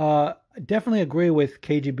 Definitely agree with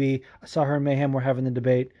KGB. I saw her and Mayhem were having the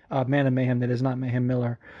debate. Man of Mayhem, that is not Mayhem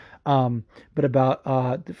Miller. But about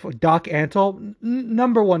Doc Antle,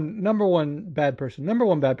 number one bad person. Number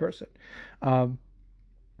one bad person.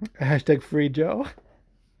 Hashtag free Joe.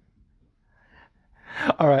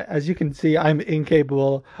 All right, as you can see, I'm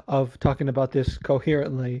incapable of talking about this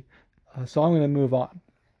coherently, so I'm going to move on.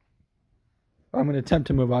 I'm going to attempt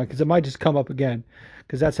to move on because it might just come up again,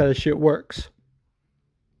 because that's how this shit works.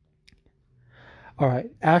 All right,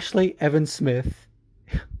 Ashley Evans Smith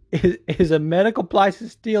is a medical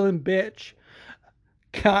license stealing bitch.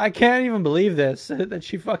 I can't even believe this that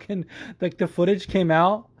she fucking like the footage came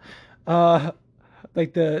out,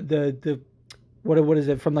 like the what is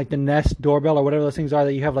it from like the Nest doorbell or whatever those things are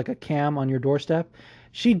that you have like a cam on your doorstep.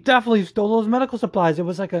 She definitely stole those medical supplies. It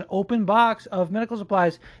was like an open box of medical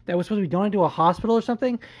supplies that was supposed to be donated to a hospital or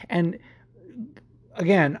something. And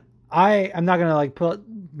again, I am not gonna like pull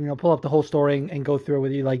up the whole story and go through it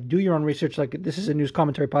with you. Like, do your own research. Like, this is a news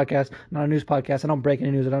commentary podcast, not a news podcast. I don't break any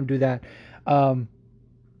news. I don't do that.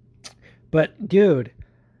 But dude,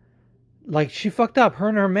 like, she fucked up. Her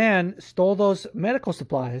and her man stole those medical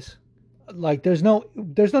supplies. Like, there's no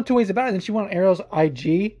two ways about it. And she went on Ariel's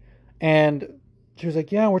IG, and she was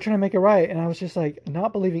like, "Yeah, we're trying to make it right." And I was just like,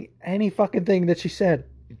 not believing any fucking thing that she said.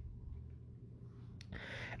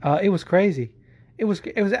 It was crazy.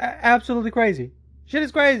 it was absolutely crazy. Shit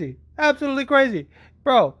is crazy. Absolutely crazy,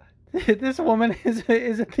 bro. This woman is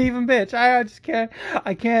a thieving bitch. I just can't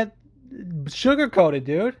sugarcoat it,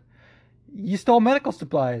 dude. You stole medical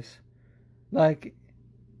supplies. Like,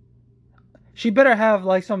 she better have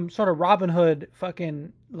like some sort of Robin Hood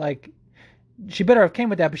fucking like. She better have came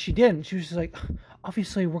with that, but she didn't. She was just like,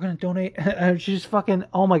 obviously we're gonna donate. And she just fucking,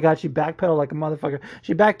 oh my god, she backpedaled like a motherfucker.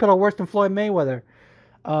 She backpedaled worse than Floyd Mayweather.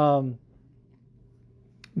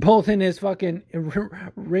 Both in his fucking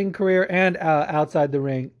ring career and outside the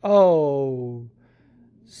ring. Oh,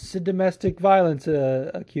 domestic violence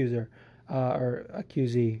accuser or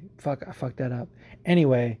accusee. Fuck, I fucked that up.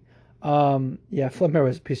 Anyway, yeah, Floyd Mayweather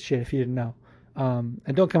was a piece of shit if you didn't know.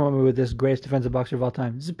 And don't come at me with this greatest defensive boxer of all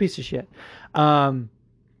time. This is a piece of shit. Yeah,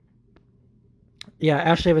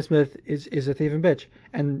 Ashley Evan Smith is a thieving bitch,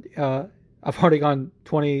 and I've already gone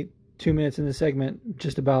 22 minutes in this segment,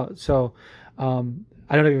 just about. So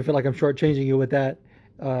I don't even feel like I'm shortchanging you with that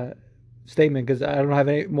statement, because I don't have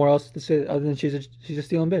any more else to say other than she's a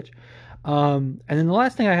stealing bitch. And then the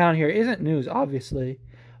last thing I had on here isn't news, obviously,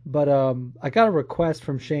 but I got a request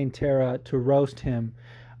from Shane Terra to roast him.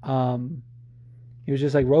 He was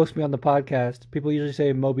just like, roast me on the podcast. People usually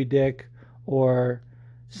say Moby Dick or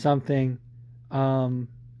something. Not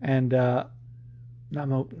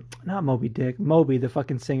Moby Dick. Moby, the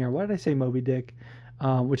fucking singer. Why did I say Moby Dick?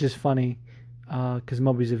 Which is funny, because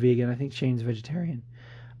Moby's a vegan. I think Shane's vegetarian.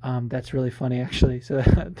 That's really funny, actually. So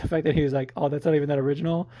the fact that he was like, oh, that's not even that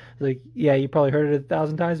original. Like, yeah, you probably heard it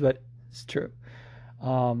 1,000 times, but it's true.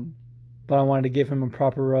 But I wanted to give him a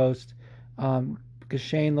proper roast, because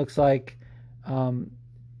Shane looks like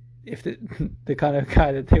if the kind of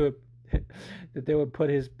guy that they would put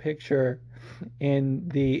his picture in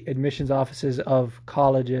the admissions offices of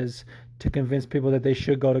colleges to convince people that they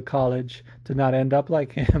should go to college to not end up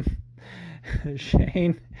like him.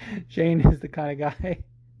 Shane is the kind of guy.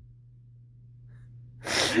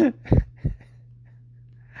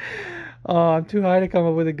 Oh, I'm too high to come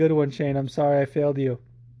up with a good one, Shane. I'm sorry I failed you.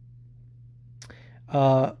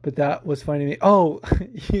 But that was funny to me. Oh,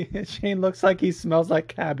 Shane looks like he smells like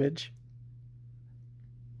cabbage.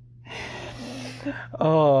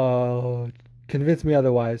 Oh, convince me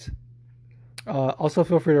otherwise. Also,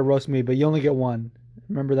 feel free to roast me, but you only get one.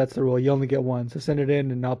 Remember, that's the rule. You only get one. So send it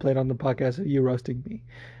in, and I'll play it on the podcast of you roasting me.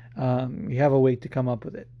 You have a week to come up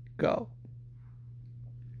with it. Go.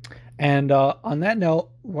 And on that note,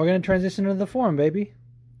 we're going to transition to the forum, baby.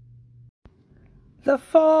 The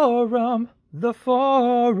forum. The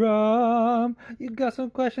forum. You got some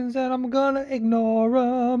questions and I'm gonna ignore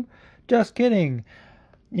them. Just kidding.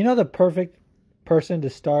 You know the perfect person to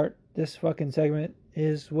start this fucking segment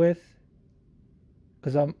is with?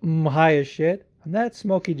 Because I'm high as shit. And that's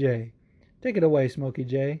Smokey J. Take it away, Smokey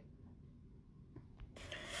J.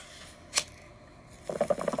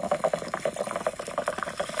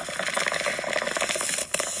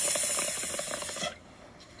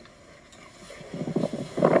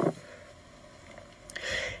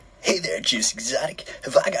 Hey there, Juice Exotic.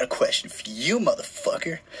 Have I got a question for you,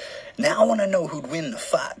 motherfucker? Now I want to know who'd win the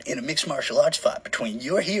fight in a mixed martial arts fight between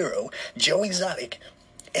your hero, Joe Exotic,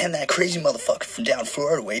 and that crazy motherfucker from down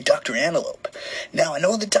Florida way, Dr. Antelope. Now I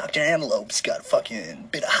know that Dr. Antelope's got a fucking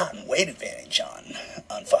bit of height and weight advantage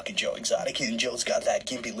on fucking Joe Exotic, and Joe's got that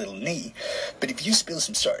gimpy little knee. But if you spill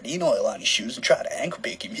some sardine oil on his shoes and try to ankle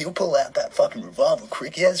pick him, he'll pull out that fucking revolver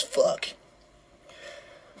quick as fuck.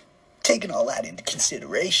 Taking all that into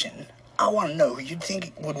consideration, I want to know who you'd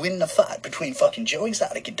think would win the fight between fucking Joe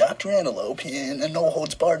Exotic and Dr. Antelope in a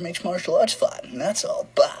no-holds-barred mixed martial arts fight. And that's all.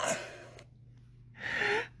 Bye.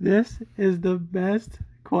 This is the best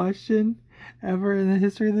question ever in the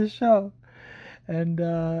history of the show.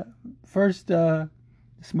 And first,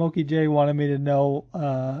 Smokey J wanted me to know,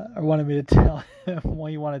 or wanted me to tell him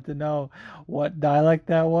when he wanted to know what dialect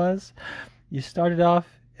that was. You started off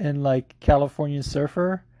in like California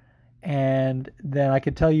Surfer, and then I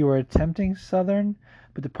could tell you were attempting Southern,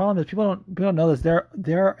 but the problem is people don't know this.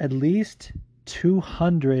 There are at least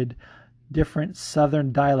 200 different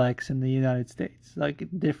Southern dialects in the United States. Like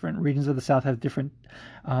different regions of the South have different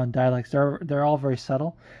dialects. They're all very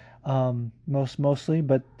subtle, mostly,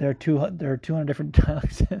 but there are 200 different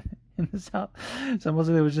dialects in the South. So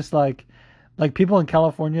mostly it was just like people in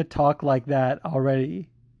California talk like that already.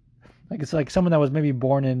 Like it's like someone that was maybe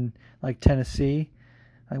born in like Tennessee.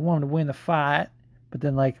 I wanted to win the fight, but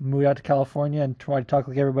then like moved out to California and try to talk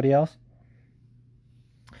like everybody else.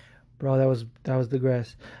 Bro, that was the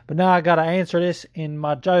grass. But now I gotta answer this in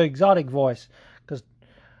my Joe Exotic voice, cause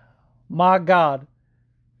my God,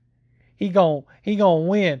 he gon'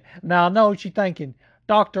 win. Now I know what you're thinking,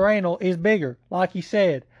 Dr. Anal is bigger. Like he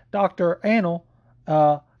said, Dr. Anal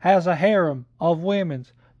has a harem of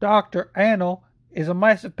women's. Dr. Anal is a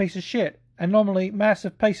massive piece of shit. And normally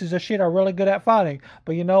massive pieces of shit are really good at fighting.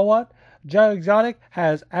 But you know what? Joe Exotic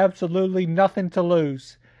has absolutely nothing to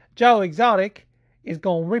lose. Joe Exotic is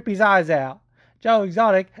going to rip his eyes out. Joe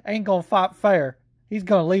Exotic ain't going to fight fair. He's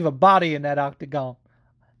going to leave a body in that octagon.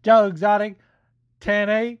 Joe Exotic,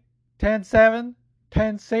 10-8, 10-7,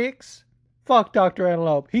 10-6. Fuck Dr.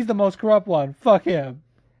 Antelope. He's the most corrupt one. Fuck him.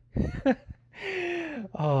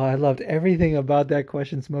 Oh, I loved everything about that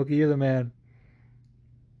question, Smokey. You're the man.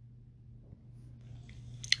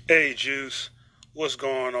 Hey, Juice. What's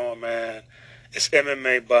going on, man? It's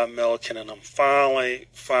MMA by Milliken, and I'm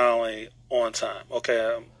finally on time.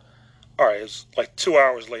 Okay, all right, it's like 2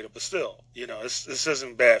 hours later, but still, this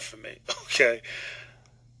isn't bad for me. Okay,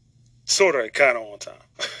 sort of, kind of on time.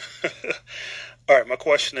 All right, my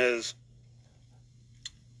question is,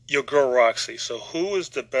 your girl Roxy. So, who is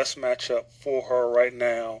the best matchup for her right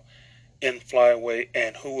now in flyweight,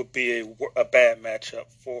 and who would be a bad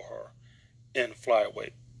matchup for her in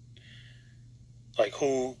flyweight? Like,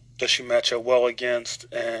 who does she match up well against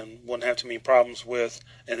and wouldn't have too many problems with,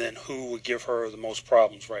 and then who would give her the most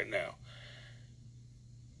problems right now?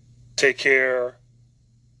 Take care.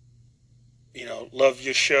 Love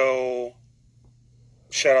your show.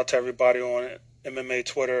 Shout out to everybody on it. MMA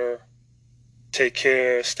Twitter. Take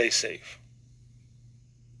care. Stay safe.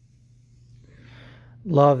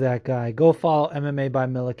 Love that guy. Go follow MMA by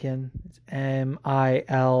Milliken. It's Milikin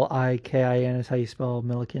is how you spell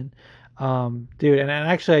Milliken. Dude, and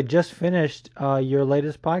actually I just finished your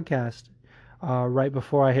latest podcast right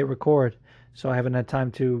before I hit record, so I haven't had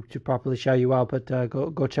time to properly shout you out, but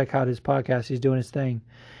go check out his podcast. He's doing his thing.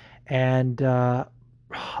 And I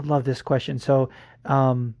love this question. So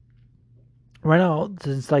right now,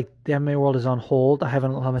 since the MMA world is on hold, I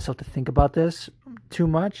haven't allowed myself to think about this too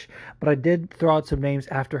much, but I did throw out some names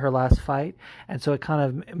after her last fight, and so it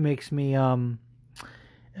kind of makes me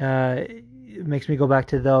it makes me go back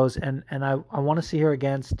to those, and I want to see her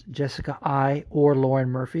against Jessica Eye or Lauren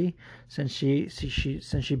Murphy, since she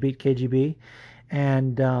beat KGB,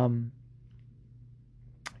 and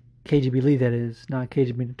KGB Lee, that is, not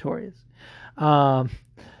KGB Notorious.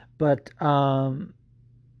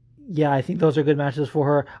 Yeah, I think those are good matches for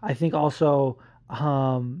her. I think also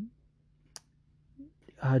Jillian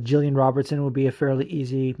Robertson would be a fairly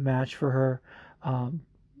easy match for her.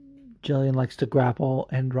 Jillian likes to grapple,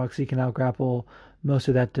 and Roxy can out-grapple most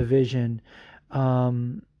of that division. I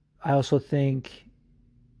also think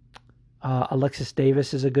Alexis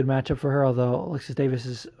Davis is a good matchup for her, although Alexis Davis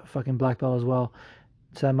is a fucking black belt as well,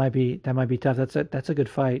 so that might be tough. That's a good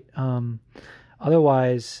fight.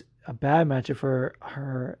 Otherwise, a bad matchup for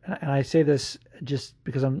her, and I say this just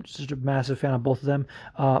because I'm such a massive fan of both of them.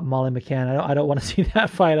 Molly McCann. I don't want to see that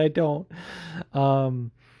fight. I don't.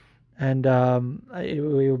 It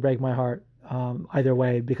would break my heart either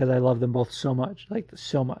way, because I love them both so much,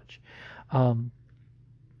 so much.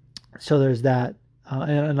 So there's that,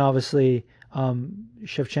 and obviously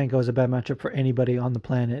Shevchenko is a bad matchup for anybody on the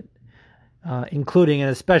planet, including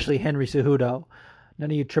and especially Henry Cejudo.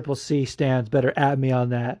 None of you Triple C stands better at me on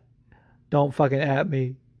that. Don't fucking at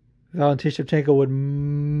me. Valentin Shevchenko would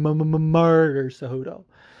murder Cejudo.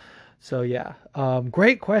 So yeah,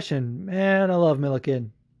 great question, man. I love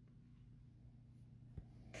Milliken.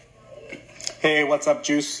 Hey, what's up,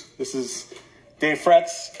 Juice? This is Dave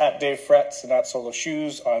Fretz, at Dave Fretz and at Solo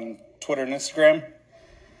Shoes on Twitter and Instagram.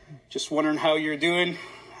 Just wondering how you're doing,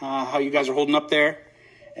 how you guys are holding up there.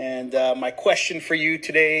 And my question for you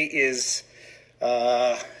today is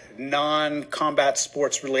non-combat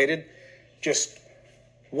sports related. Just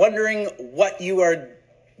wondering what you are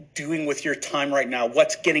doing with your time right now.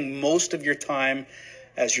 What's getting most of your time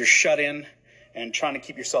as you're shut in and trying to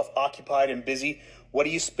keep yourself occupied and busy? What are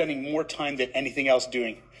you spending more time than anything else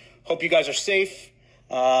doing? Hope you guys are safe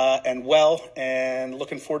and well, and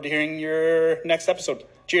looking forward to hearing your next episode.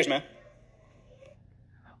 Cheers, man.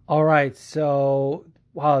 All right. So,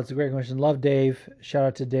 wow, it's a great question. Love Dave. Shout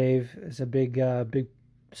out to Dave. It's a big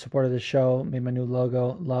supporter of the show. Made my new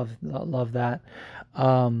logo. Love that.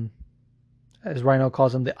 As Rhino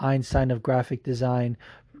calls him, the Einstein of graphic design.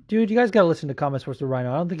 Dude, you guys got to listen to Combat Sports with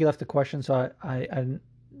Rhino. I don't think he left a question, so I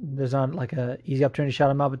there's not a easy opportunity to shout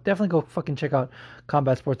him out, but definitely go fucking check out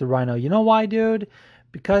Combat Sports with Rhino. You know why, dude?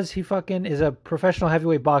 Because he fucking is a professional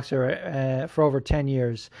heavyweight boxer for over 10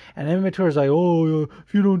 years. And MMA Twitter's like, oh,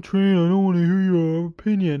 if you don't train, I don't want to hear your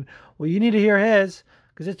opinion. Well, you need to hear his,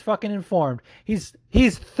 because it's fucking informed. He's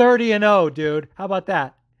 30-0, dude. How about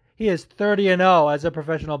that? He is 30-0 as a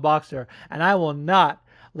professional boxer. And I will not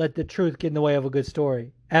let the truth get in the way of a good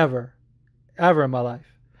story ever in my life.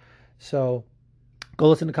 So go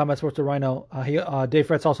listen to Combat Sports with Rhino. Dave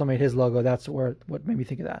Fretz also made his logo. That's what made me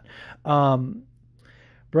think of that.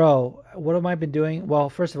 Bro, what have I been doing? Well,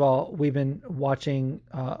 first of all, we've been watching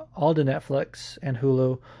all the Netflix and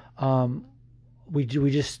Hulu. We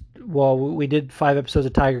did 5 episodes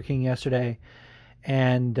of Tiger King yesterday,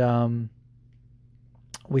 and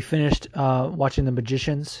we finished watching The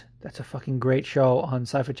Magicians. That's a fucking great show on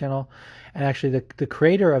Sci-Fi Channel. And actually, the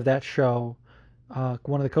creator of that show,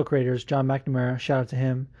 one of the co-creators, John McNamara, shout out to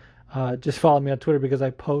him, just followed me on Twitter because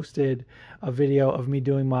I posted a video of me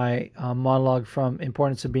doing my monologue from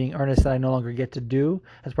Importance of Being Earnest that I no longer get to do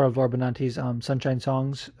as part of Laura Benanti's Sunshine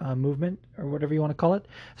Songs movement, or whatever you want to call it.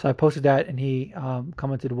 So I posted that, and he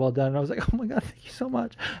commented, "Well done." And I was like, "Oh my God, thank you so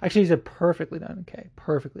much." Actually, he said, "Perfectly done." Okay,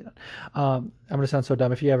 perfectly done. I'm going to sound so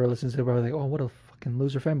dumb. If you ever listen to it, we're like, "Oh, what a fucking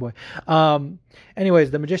loser fanboy." Anyways,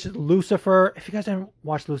 The Magician, Lucifer. If you guys haven't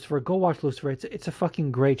watched Lucifer, go watch Lucifer. It's a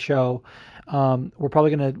fucking great show. We're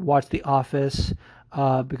probably going to watch The Office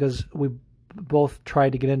because we both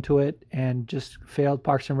tried to get into it and just failed.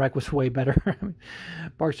 Parks and Rec was way better.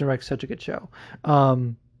 Parks and Rec is such a good show.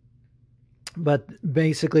 But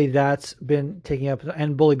basically, that's been taking up.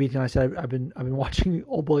 And Bully Beatdown. I said I've been watching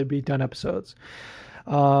old Bully Beatdown episodes.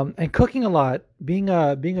 And cooking a lot. Being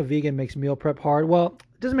a vegan makes meal prep hard. Well,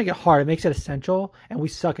 it doesn't make it hard. It makes it essential, and we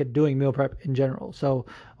suck at doing meal prep in general. So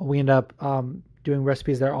we end up doing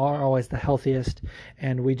recipes that are always the healthiest,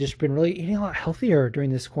 and we just been really eating a lot healthier during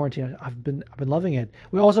this quarantine. I've been loving it.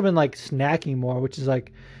 We've also been like snacking more, which is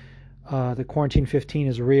like the quarantine 15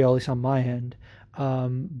 is real, at least on my end.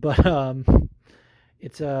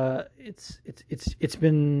 It's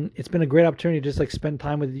been a great opportunity to just like spend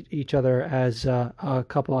time with each other as a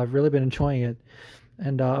couple. I've really been enjoying it,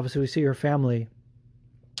 and obviously we see your family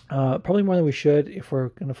probably more than we should if we're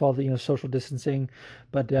going to follow the social distancing,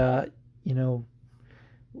 but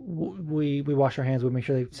we wash our hands. We make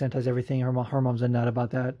sure they sanitize everything. Her mom's a nut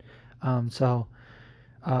about that, so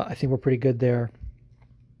I think we're pretty good there.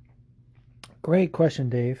 Great question,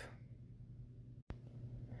 Dave.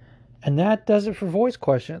 And that does it for voice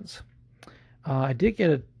questions. I did get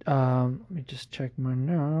a. Let me just check my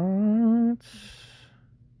notes.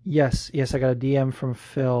 Yes, I got a DM from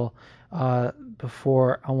Phil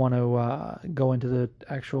before I want to go into the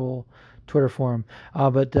actual Twitter forum.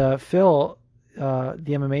 But Phil, the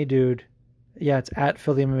MMA dude, yeah, it's at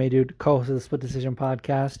Phil the MMA dude, co-host of the Split Decision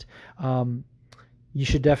podcast. You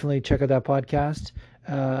should definitely check out that podcast.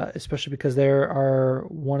 Especially because they are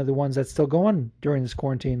one of the ones that's still going during this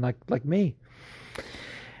quarantine, like me.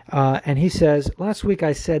 And he says, last week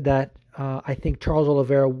I said that I think Charles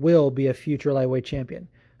Oliveira will be a future lightweight champion.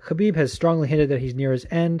 Khabib has strongly hinted that he's near his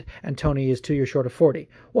end, and Tony is 2 years short of 40.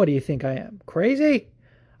 What do you think I am? Crazy?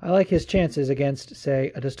 I like his chances against,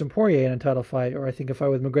 say, a Dustin Poirier in a title fight, or I think a fight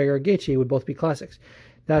with McGregor or Gaethje would both be classics.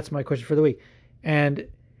 That's my question for the week. And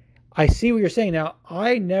I see what you're saying. Now,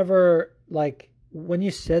 I never, when you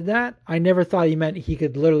said that, I never thought he meant he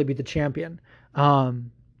could literally beat the champion.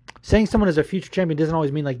 Saying someone is a future champion doesn't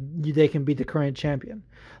always mean they can beat the current champion.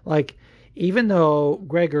 Even though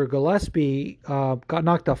Gregor Gillespie got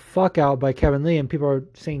knocked the fuck out by Kevin Lee and people are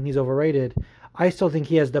saying he's overrated, I still think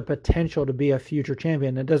he has the potential to be a future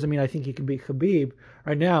champion. That doesn't mean I think he can beat Khabib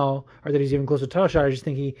right now or that he's even close to a title shot. I just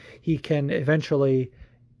think he can eventually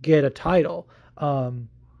get a title.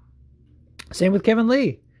 Same with Kevin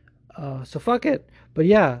Lee. So fuck it. But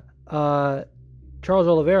yeah, Charles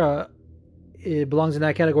Oliveira, it belongs in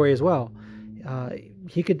that category as well.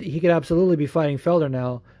 He could absolutely be fighting Felder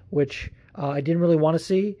now, which I didn't really want to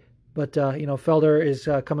see. But Felder is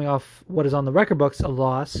coming off what is on the record books a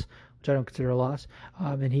loss, which I don't consider a loss.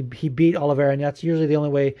 And he beat Oliveira, and that's usually the only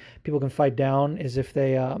way people can fight down is if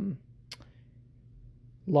they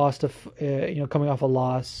lost coming off a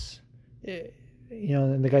loss.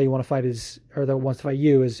 And the guy you want to fight that wants to fight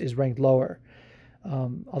you is ranked lower.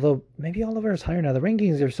 Although maybe Oliveira's higher now. The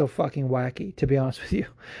rankings are so fucking wacky, to be honest with you.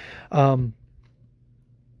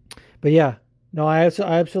 But yeah, no, I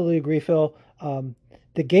absolutely agree, Phil.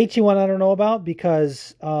 The Gaethje one I don't know about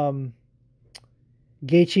because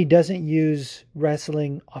Gaethje doesn't use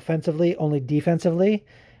wrestling offensively, only defensively.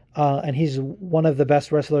 And he's one of the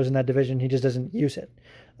best wrestlers in that division. He just doesn't use it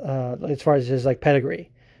as far as his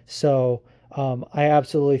pedigree. So I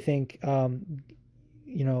absolutely think Gaethje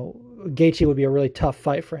would be a really tough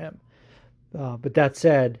fight for him. But that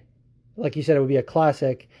said, like you said, it would be a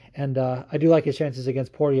classic, and I do like his chances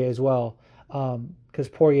against Poirier as well, because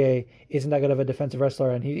Poirier isn't that good of a defensive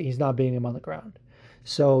wrestler, and he's not beating him on the ground.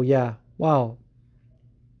 So yeah, wow,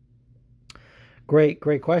 great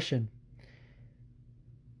question.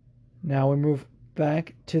 Now we move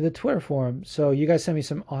back to the Twitter forum. So you guys sent me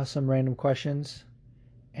some awesome random questions,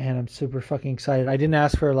 and I'm super fucking excited. I didn't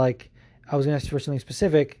ask for like, I was gonna ask for something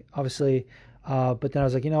specific, obviously, but then I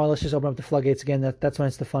was like, you know what, let's just open up the floodgates again. That's when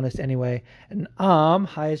it's the funnest anyway. And I'm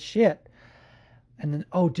high as shit. And then,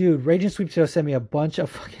 oh dude, Raging Sweep Show sent me a bunch of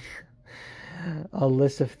fucking a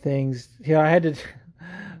list of things. Here I had to,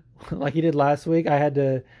 like he did last week. I had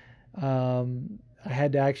to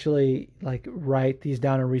actually like write these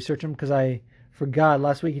down and research them because I forgot.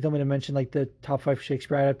 Last week he told me to mention like the top 5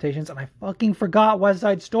 Shakespeare adaptations, and I fucking forgot West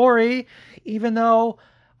Side Story, even though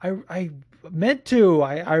I meant to.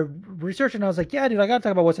 I researched it and I was like, yeah, dude, I gotta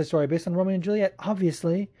talk about West Side Story based on Romeo and Juliet,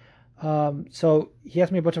 obviously. So he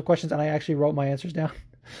asked me a bunch of questions and I actually wrote my answers down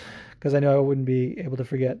because I know I wouldn't be able to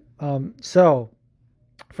forget. So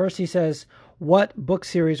first he says, what book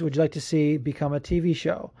series would you like to see become a TV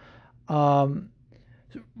show?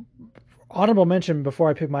 Honorable mention before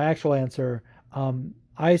I pick my actual answer.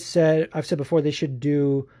 I've said before they should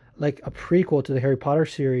do like a prequel to the Harry Potter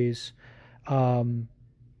series,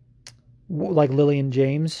 like Lily and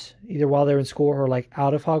James, either while they're in school or like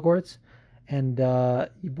out of Hogwarts, and your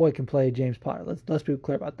boy can play James Potter. Let's be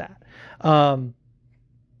clear about that.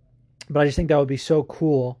 But I just think that would be so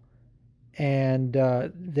cool, and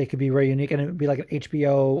they could be very unique, and it would be like an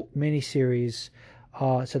HBO miniseries,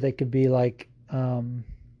 so they could be like.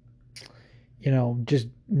 Just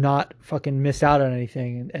not fucking miss out on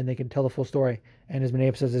anything, and they can tell the full story and as many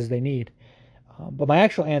episodes as they need. But my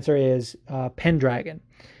actual answer is Pendragon.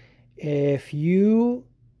 If you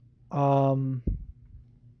haven't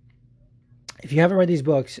read these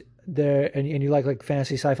books, and you like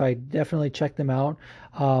fantasy sci-fi, definitely check them out.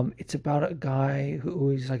 It's about a guy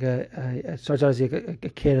who's like starts out as a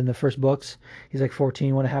kid in the first books. He's like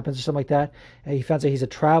 14 when it happens or something like that. And he finds out he's a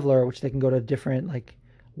traveler, which they can go to different like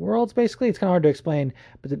worlds. Basically, it's kind of hard to explain,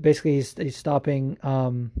 but basically he's stopping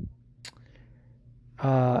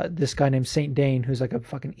this guy named Saint Dane, who's like a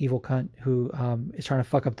fucking evil cunt who is trying to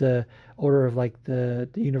fuck up the order of like the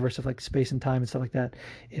universe of like space and time and stuff like that.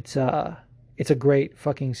 It's a great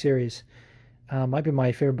fucking series. Might be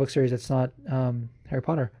my favorite book series that's not Harry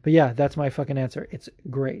Potter. But yeah, that's my fucking answer. It's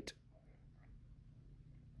great.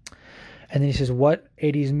 And then he says, what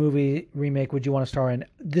 80s movie remake would you want to star in?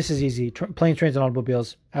 This is easy. Planes, Trains, and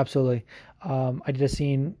Automobiles. Absolutely. I did a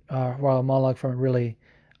scene, while a monologue from it, really.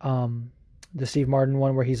 The Steve Martin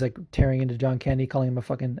one where he's like tearing into John Candy, calling him a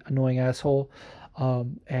fucking annoying asshole.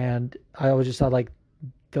 And I always just thought like,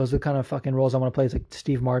 those are the kind of fucking roles I want to play. It's like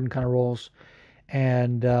Steve Martin kind of roles.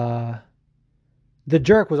 And The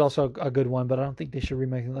Jerk was also a good one, but I don't think they should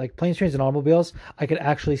remake it. Like Planes, Trains, and Automobiles, I could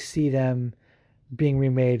actually see them being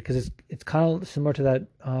remade because it's kind of similar to that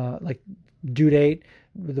like Due Date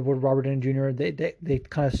with the word Robert Downey Jr. They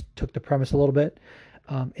kind of took the premise a little bit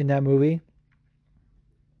in that movie,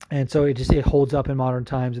 and so it holds up in modern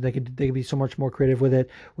times, and they could be so much more creative with it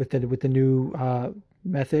with the new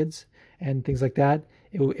methods and things like that.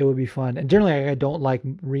 It would be fun. And generally, I don't like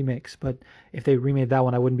remakes, but if they remade that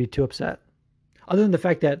one, I wouldn't be too upset. Other than the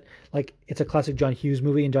fact that like it's a classic John Hughes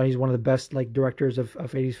movie, and John Hughes is one of the best like directors of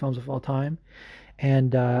 80s films of all time,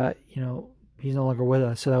 and he's no longer with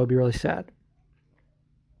us, so that would be really sad.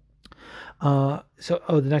 The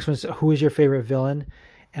next one is, who is your favorite villain?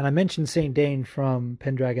 And I mentioned Saint Dane from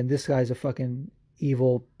Pendragon. This guy's a fucking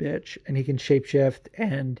evil bitch, and he can shapeshift,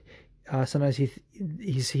 and sometimes he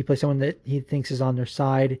plays someone that he thinks is on their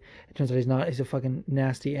side. It turns out he's not. He's a fucking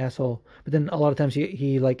nasty asshole. But then a lot of times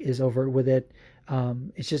he like is overt with it.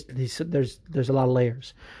 It's just there's a lot of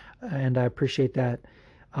layers, and I appreciate that.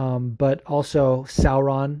 But also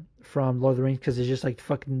Sauron from Lord of the Rings, because it's just like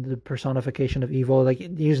fucking the personification of evil. Like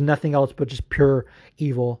he's nothing else but just pure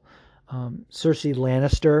evil. Cersei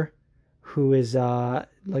Lannister, who is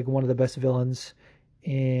like one of the best villains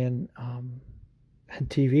in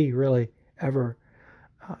TV really ever,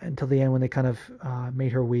 until the end when they kind of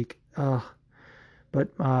made her weak. But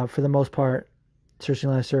for the most part, Cersei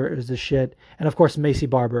Lannister is the shit, and of course Macy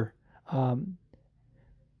Barber, and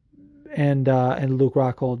Luke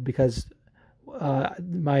Rockhold, because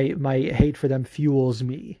my hate for them fuels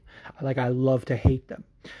me. Like I love to hate them.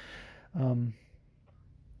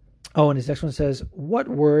 And his next one says, what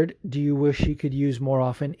word do you wish you could use more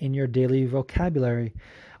often in your daily vocabulary?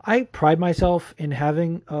 I pride myself in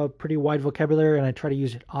having a pretty wide vocabulary, and I try to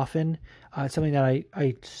use it often. It's something that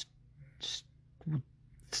I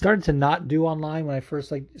started to not do online when I first,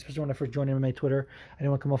 especially when I first joined MMA Twitter. I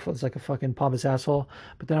didn't want to come off as like a fucking pompous asshole.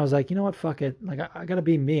 But then I was like, you know what, fuck it. Like I gotta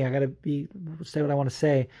be me. I gotta say what I want to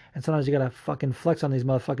say. And sometimes you gotta fucking flex on these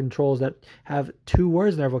motherfucking trolls that have 2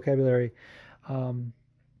 words in their vocabulary.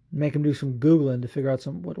 make him do some Googling to figure out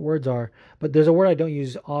what words are. But there's a word I don't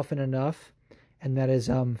use often enough, and that is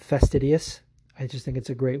fastidious. I just think it's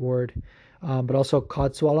a great word. But also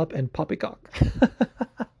codswallop and poppycock.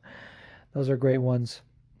 Those are great ones.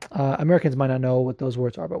 Americans might not know what those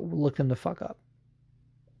words are, but look them the fuck up.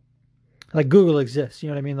 Like Google exists, you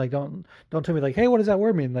know what I mean? Like don't tell me like, hey, what does that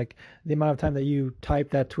word mean? Like the amount of time that you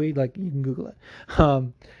type that tweet, like you can Google it.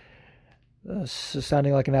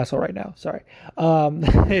 Sounding like an asshole right now. Sorry.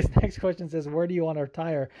 His next question says, "Where do you want to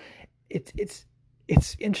retire?" It's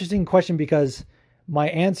interesting question because my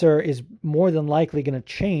answer is more than likely going to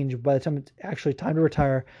change by the time it's actually time to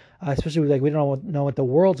retire. Especially like we don't know what the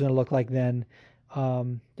world's going to look like then.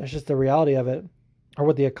 That's just the reality of it, or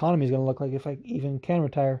what the economy is going to look like if I even can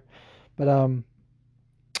retire. But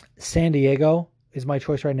San Diego is my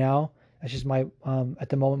choice right now. That's just my at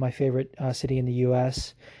the moment my favorite city in the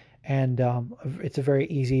U.S. And it's a very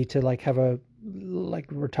easy to like have a like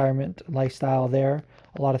retirement lifestyle there.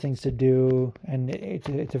 A lot of things to do, and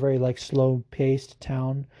it's a very like slow paced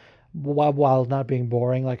town, while not being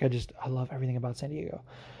boring. Like I love everything about San Diego.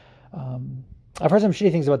 I've heard some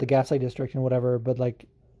shitty things about the Gaslight District and whatever, but like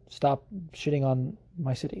stop shitting on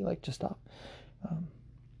my city. Like just stop.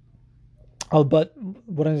 But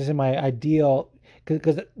what I'm going to say, my ideal,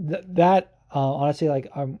 because that honestly, like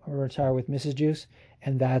I'm going to retire with Mrs. Juice,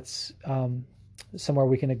 and that's somewhere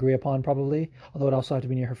we can agree upon probably. Although it also have to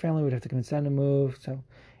be near her family, we'd have to convince them to move, so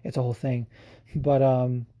it's a whole thing. But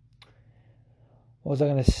what was I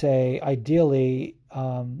going to say? Ideally,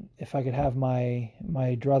 if I could have my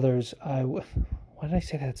druthers, why did I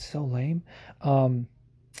say that? It's so lame.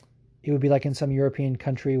 It would be like in some European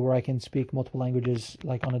country where I can speak multiple languages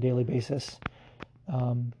like on a daily basis.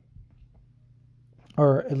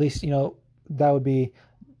 Or at least, that would be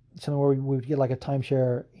something where we would get like a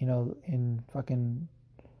timeshare, in fucking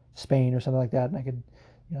Spain or something like that. And I could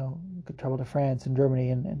travel to France and Germany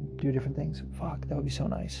and do different things. Fuck, that would be so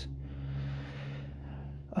nice.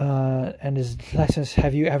 And his lessons,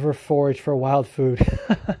 have you ever foraged for wild food?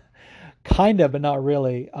 Kind of, but not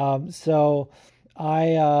really. So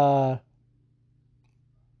I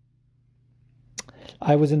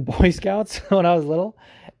was in Boy Scouts when I was little,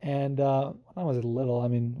 and when I was little, I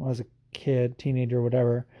mean, when I was a kid, teenager,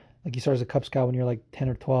 whatever, like you start as a Cub Scout when you're like 10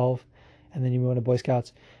 or 12, and then you move into Boy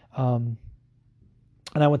Scouts. And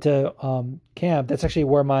I went to camp. That's actually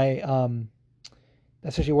where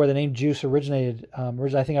that's actually where the name Juice originated.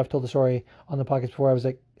 Originally, I think I've told the story on the podcast before. I was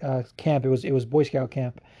at camp. It was Boy Scout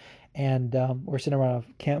camp, and we're sitting around a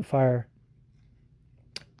campfire.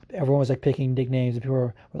 Everyone was like picking nicknames, and people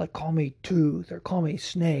were like, "Call me Tooth" or "Call me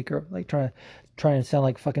Snake," or like trying to sound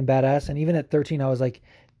like fucking badass. And even at 13, I was like,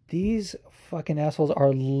 "These fucking assholes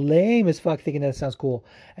are lame as fuck," thinking that sounds cool.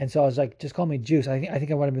 And so I was like, "Just call me Juice." I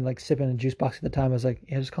think I might have been like sipping a juice box at the time. I was like,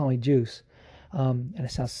 "Yeah, just call me Juice," and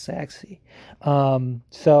it sounds sexy.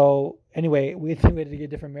 So anyway, we had to get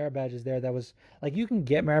different merit badges there. That was like, you can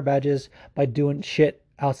get merit badges by doing shit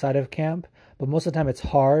outside of camp, but most of the time it's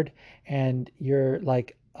hard, and you're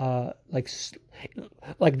like the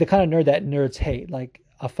kind of nerd that nerds hate, like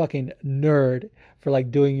a fucking nerd for like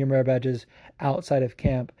doing your merit badges outside of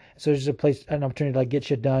camp. So there's an opportunity to like get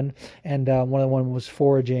shit done. And one of the one was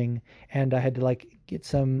foraging, and I had to like get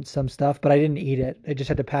some stuff, but I didn't eat it. I just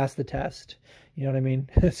had to pass the test. You know what I mean?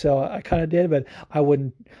 So I kind of did, but I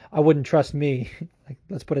wouldn't trust me. Like,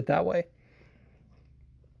 let's put it that way.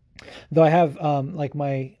 Though I have like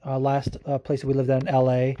my last place that we lived at in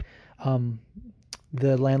LA,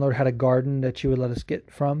 the landlord had a garden that she would let us get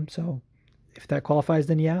from. So if that qualifies,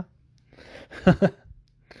 then yeah.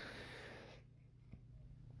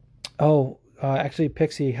 Actually,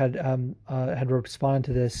 Pixie had responded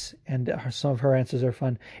to this, and some of her answers are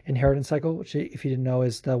fun. Inheritance Cycle, which, if you didn't know,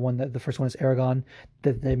 is the one that the first one is Aragon,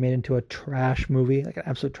 that they made into a trash movie, like an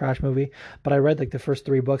absolute trash movie. But I read like the first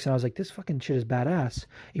 3 books, and I was like, this fucking shit is badass.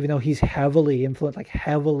 Even though he's heavily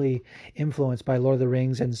influenced by Lord of the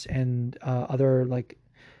Rings and other like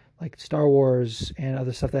Star Wars and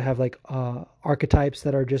other stuff that have like archetypes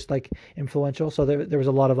that are just like influential. So there was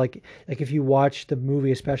a lot of like if you watch the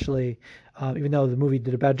movie, especially, even though the movie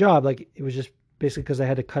did a bad job, like it was just basically because I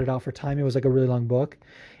had to cut it out for time. It was like a really long book,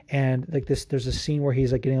 and like there's a scene where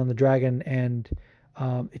he's like getting on the dragon, and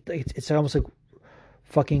it's almost like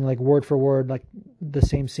fucking like word for word like the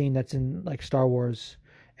same scene that's in like Star Wars,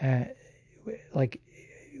 like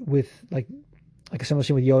with like a similar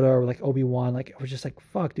scene with Yoda or like Obi-Wan. Like, I was just like,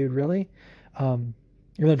 fuck, dude, really? Even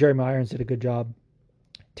though Jeremy Irons did a good job.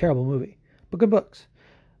 Terrible movie, but good books.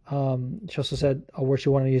 She also said a word she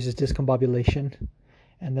wanted to use is discombobulation,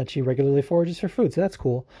 and that she regularly forages for food, so that's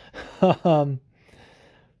cool.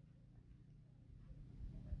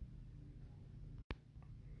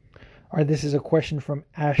 All right, this is a question from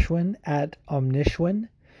Ashwin at Omnishwin.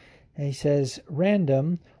 And he says,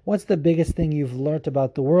 random, what's the biggest thing you've learned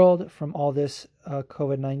about the world from all this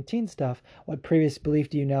COVID-19 stuff? What previous belief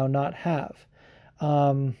do you now not have?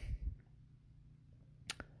 Well,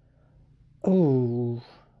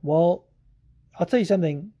 I'll tell you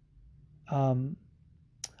something. I don't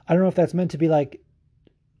know if that's meant to be like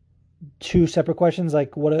two separate questions,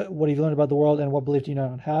 like what have you learned about the world and what belief do you now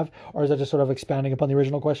not have? Or is that just sort of expanding upon the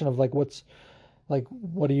original question of like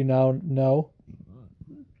what do you now know?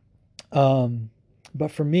 But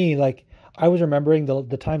for me, like I was remembering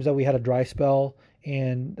the times that we had a dry spell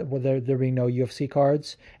and there being no UFC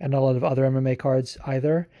cards and not a lot of other MMA cards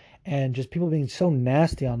either, and just people being so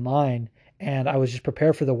nasty online. And I was just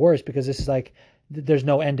prepared for the worst because this is like, there's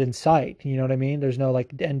no end in sight. You know what I mean? There's no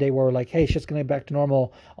like end date where we're like, hey, shit's going to get back to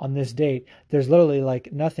normal on this date. There's literally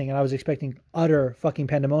like nothing. And I was expecting utter fucking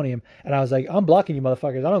pandemonium. And I was like, I'm blocking you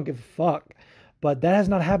motherfuckers. I don't give a fuck. But that has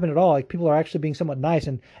not happened at all. Like people are actually being somewhat nice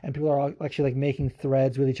and people are actually like making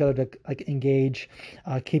threads with each other to like engage,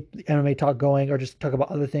 keep the MMA talk going or just talk about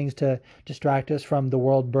other things to distract us from the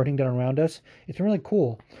world burning down around us. It's been really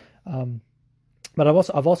cool. But I've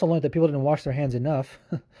also learned that people didn't wash their hands enough.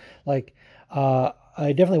 Like, I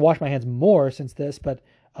definitely washed my hands more since this, but,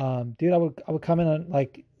 dude, I would come in on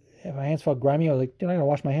like, if my hands felt grimy, I was like, dude, I'm gonna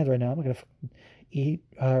wash my hands right now. I'm not gonna eat,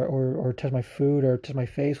 or touch my food or touch my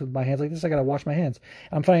face with my hands like this. I gotta wash my hands.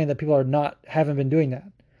 And I'm finding that people haven't been doing that.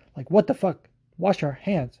 Like, what the fuck? Wash your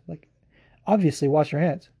hands. Like, obviously wash your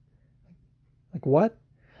hands. Like what?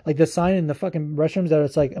 Like the sign in the fucking restrooms that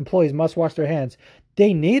it's like employees must wash their hands.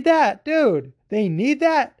 They need that, dude. They need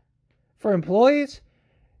that for employees.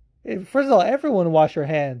 First of all, everyone wash your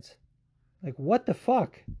hands. Like what the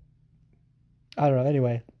fuck? I don't know.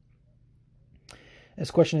 Anyway, this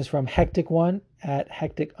question is from Hectic1 at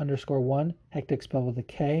Hectic_1. Hectic spelled with a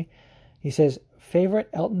K. He says, favorite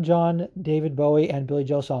Elton John, David Bowie, and Billy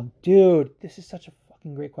Joel song. Dude, this is such a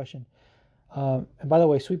fucking great question. And by the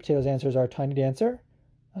way, Sweet Potatoes answers are Tiny Dancer,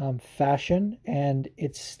 Fashion, and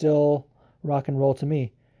It's Still Rock and Roll to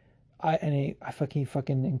Me. I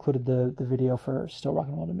fucking included the video for Still Rock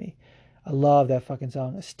and Roll to Me. I love that fucking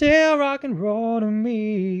song. Still rock and roll to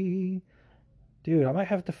me. Dude, I might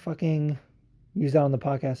have to fucking use that on the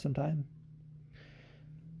podcast sometime.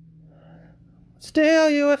 Still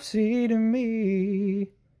UFC to me.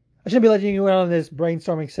 I shouldn't be letting you in on this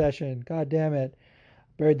brainstorming session. God damn it.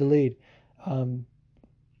 Buried the lead.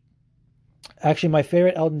 Actually, my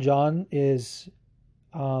favorite Elton John is,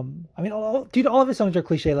 dude, all of his songs are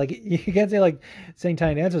cliche. Like, you can't say, like, saying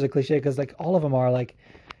Tiny Dancer is a cliche, because, like, all of them are, like,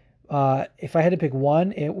 if I had to pick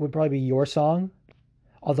one, it would probably be Your Song.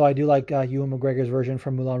 Although I do like Ewan McGregor's version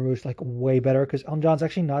from Moulin Rouge, like, way better, because Elton John's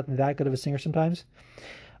actually not that good of a singer sometimes.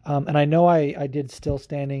 And I know I did Still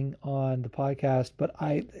Standing on the podcast, but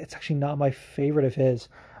it's actually not my favorite of his.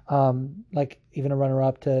 Like, even a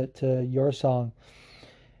runner-up to Your Song.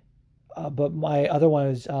 But my other one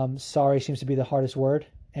is Sorry Seems to Be the Hardest Word.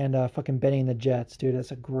 And fucking Benny and the Jets, dude.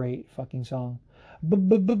 That's a great fucking song.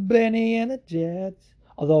 Benny and the Jets.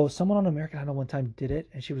 Although someone on American Idol one time did it,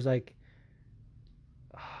 and she was like,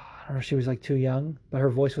 I don't know if she was like too young, but her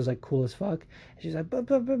voice was like cool as fuck. And she's like,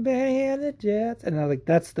 Benny and the Jets. And I was like,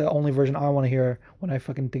 that's the only version I want to hear when I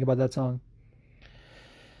fucking think about that song.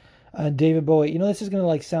 David Bowie, this is gonna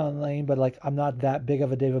like sound lame, but like I'm not that big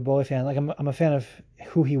of a David Bowie fan. Like I'm a fan of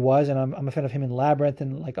who he was, and I'm a fan of him in Labyrinth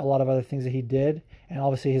and like a lot of other things that he did. And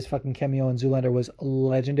obviously his fucking cameo in Zoolander was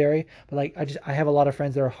legendary. But like I have a lot of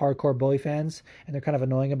friends that are hardcore Bowie fans, and they're kind of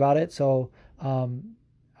annoying about it. So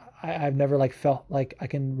I've never like felt like I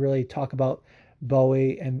can really talk about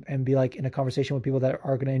Bowie and be like in a conversation with people that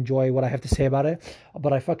are gonna enjoy what I have to say about it.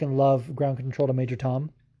 But I fucking love Ground Control to Major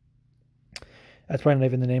Tom. That's probably not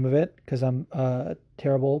even the name of it, because I'm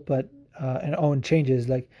terrible, but and Changes,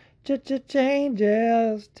 like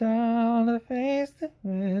changes, time to face the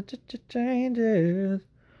changes.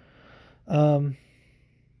 And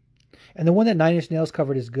the one that Nine Inch Nails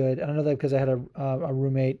covered is good. I don't know that because I had a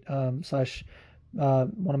roommate slash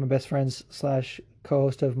one of my best friends slash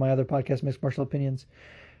co-host of my other podcast, Mixed Martial Opinions.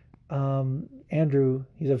 Andrew,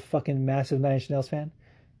 he's a fucking massive Nine Inch Nails fan.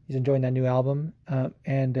 He's enjoying that new album,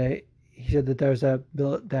 and he said that there's that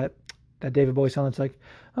David Bowie song that's like,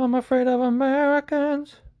 I'm afraid of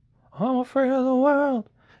Americans, I'm afraid of the world.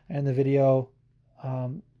 And the video,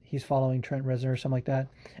 he's following Trent Reznor or something like that.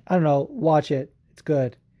 I don't know, watch it, it's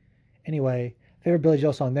good. Anyway, favorite Billy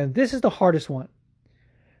Joel song. Then this is the hardest one,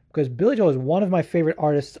 because Billy Joel is one of my favorite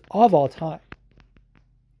artists of all time.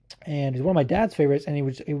 And he's one of my dad's favorites, and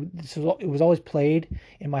it was always played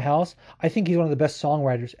in my house. I think he's one of the best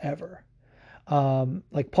songwriters ever.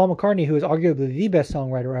 Like Paul McCartney, who is arguably the best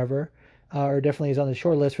songwriter ever, or definitely is on the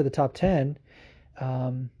short list for the top 10.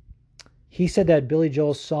 He said that Billy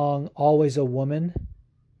Joel's song "Always a Woman,"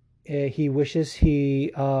 he wishes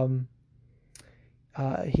he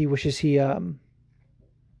wishes he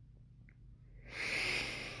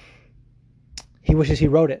wishes he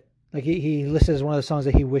wrote it. Like he listed as one of the songs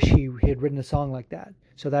that he wished he had written a song like that.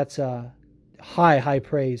 So that's high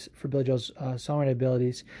praise for Billy Joel's songwriting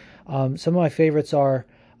abilities. Some of my favorites are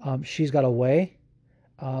 "She's Got a Way."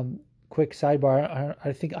 Quick sidebar: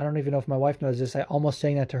 I don't even know if my wife knows this. I almost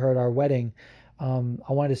sang that to her at our wedding. I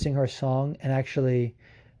wanted to sing her a song, and actually,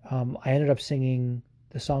 I ended up singing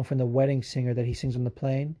the song from the Wedding Singer that he sings on the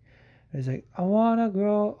plane. It's like, "I wanna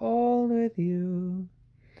grow old with you."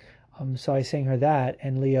 So I sang her that,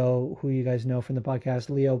 and Leo, who you guys know from the podcast,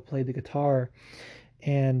 Leo played the guitar.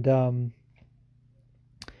 And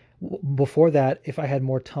before that, if I had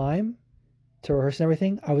more time to rehearse and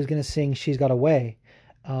everything, I was gonna sing "She's Got a Way."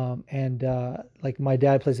 Like my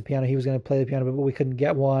dad plays the piano, he was gonna play the piano, but we couldn't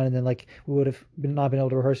get one, and then like we would have not been able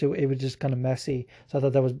to rehearse it. It was just kind of messy. So I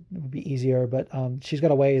thought that would be easier. But "She's Got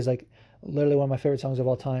a Way" is like literally one of my favorite songs of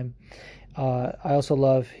all time. I also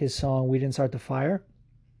love his song "We Didn't Start the Fire,"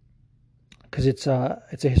 because it's a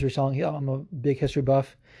history song. I'm a big history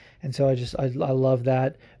buff, and so I love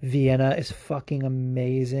that. "Vienna" is fucking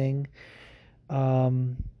amazing.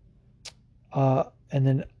 And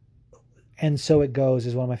then "And So It Goes"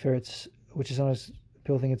 is one of my favorites, which is sometimes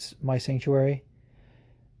people think it's "My Sanctuary,"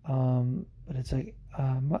 but it's like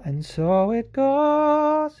 "And so it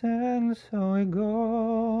goes, and so it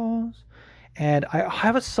goes." And I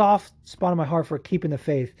have a soft spot in my heart for "Keeping the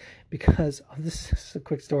Faith," because this is a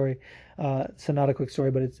quick story. It's not a quick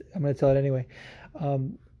story, but I'm going to tell it anyway.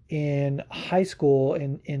 In high school,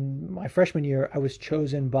 in my freshman year, I was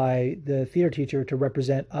chosen by the theater teacher to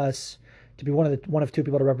represent us, to be one of two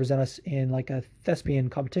people to represent us in like a thespian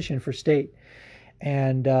competition for state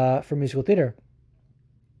and for musical theater.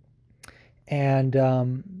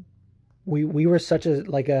 And we were such a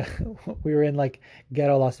we were in like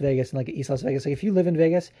ghetto Las Vegas and like East Las Vegas. Like if you live in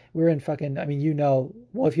Vegas, we were in fucking, I mean,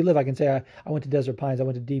 well, if you live, I can say I went to Desert Pines. I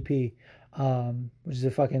went to DP, which is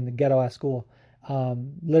a fucking ghetto ass school.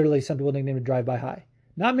 Literally some people nicknamed it Drive By High.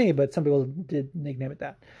 Not me, but some people did nickname it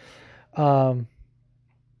that.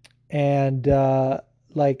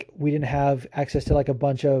 Like we didn't have access to like a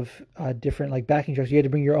bunch of different like backing tracks. You had to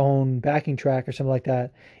bring your own backing track or something like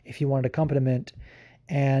that if you wanted accompaniment.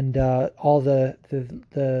 And all the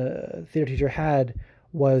theater teacher had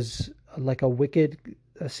was like a Wicked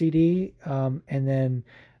CD, and then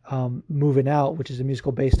Moving Out, which is a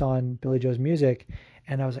musical based on Billy Joel's music.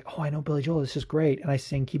 And I was like, oh, I know Billy Joel, this is great. And I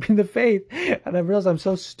sang "Keeping the Faith." And I realized I'm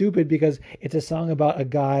so stupid because it's a song about a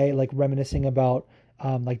guy like reminiscing about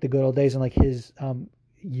like the good old days and like his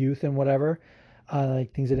youth and whatever,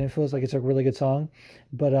 like things that influence. Like it's a really good song.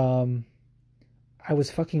 But I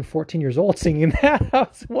was fucking 14 years old singing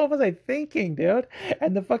that. What was I thinking, dude?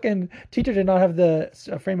 And the fucking teacher did not have the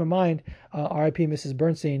frame of mind. R.I.P. Mrs.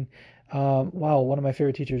 Bernstein. Wow, one of my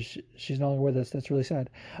favorite teachers. She's no longer with us. That's really sad.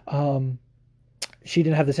 She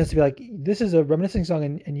didn't have the sense to be like, this is a reminiscing song,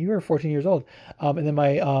 and you were 14 years old. And then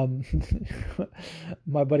my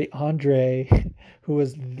my buddy Andre, who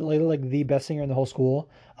was like the best singer in the whole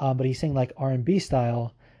school, but he sang like R&B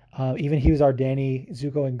style. Even he was our Danny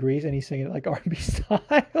Zuko in Grease, and he sang it like R&B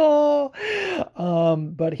style.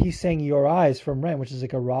 But he sang "Your Eyes" from Rent, which is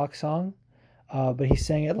like a rock song. But he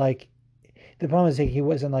sang it like, the problem is he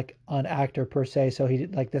wasn't like an actor per se, so he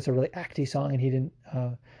did like, that's a really acty song, and he didn't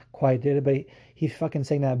quite did it. But he fucking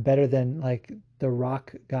sang that better than like the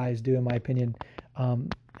rock guys do, in my opinion.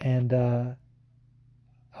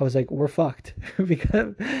 I was like, we're fucked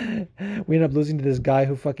because we ended up losing to this guy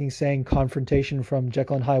who fucking sang "Confrontation" from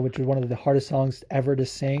Jekyll and Hyde, which was one of the hardest songs ever to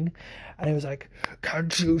sing. And he was like,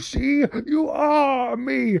 "Can't you see you are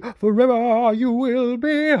me? Forever you will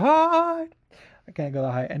be high." I can't go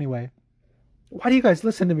that high. Anyway, why do you guys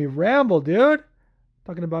listen to me ramble, dude?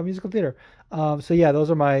 Talking about musical theater. So yeah, those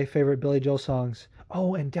are my favorite Billy Joel songs.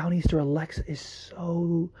 Oh, and Downeaster Alexa is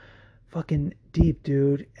so fucking deep,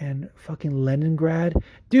 dude. And fucking Leningrad.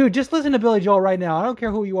 Dude, just listen to Billy Joel right now. I don't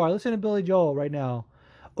care who you are. Listen to Billy Joel right now.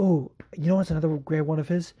 Oh, you know what's another great one of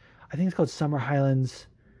his? I think it's called Summer Highlands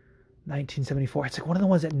 1974. It's like one of the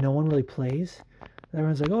ones that no one really plays.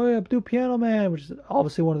 Everyone's like, oh yeah, do Piano Man, which is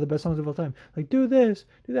obviously one of the best songs of all time. Like, do this,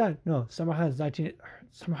 do that. No, Summer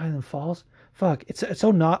Highlands Falls. Fuck, it's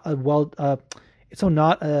so not a it's so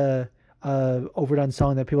not a overdone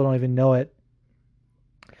song that people don't even know it.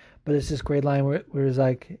 But it's this great line where it's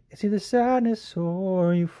like, it's either sadness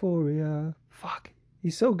or euphoria. Fuck.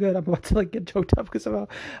 He's so good. I'm about to like get choked up because of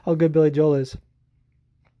how good Billy Joel is.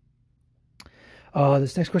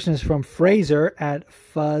 This next question is from Fraser at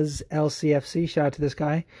Fuzz LCFC. Shout out to this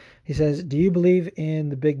guy. He says, "Do you believe in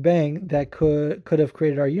the Big Bang that could have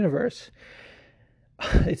created our universe?"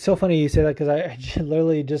 It's so funny you say that because I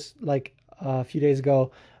literally just like a few days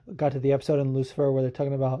ago got to the episode in Lucifer where they're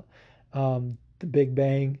talking about the Big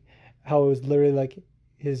Bang, how it was literally like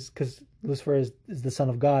because Lucifer is the son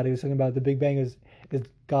of God. He was talking about the Big Bang is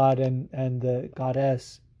God and the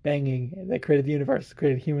goddess banging. They created the universe,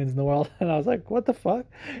 created humans in the world, and I was like, what the fuck?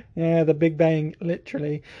 Yeah, the Big Bang,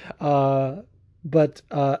 literally. But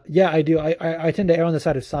yeah, I do. I tend to err on the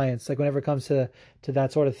side of science. Like whenever it comes to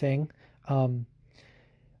that sort of thing,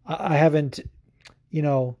 I haven't, I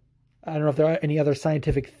don't know if there are any other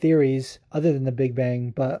scientific theories other than the Big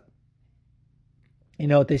Bang, but you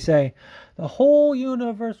know what they say, the whole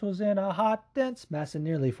universe was in a hot, dense mass of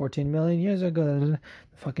nearly 14 million years ago. The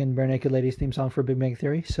fucking Bare Naked Ladies theme song for Big Bang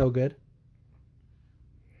Theory. So good.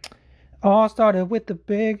 All started with the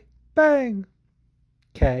Big Bang.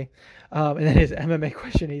 Okay. And then his MMA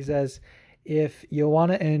question, he says, if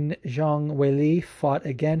Joanna and Zhang Weili fought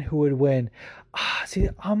again, who would win? See,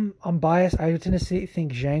 I'm biased. I tend to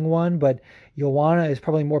think Zhang won, but Joanna is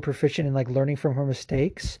probably more proficient in like learning from her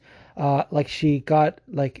mistakes. Like she got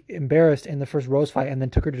like embarrassed in the first Rose fight and then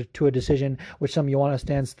took her to a decision, which some Joanna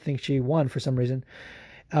stands think she won for some reason.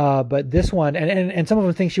 But this one, and some of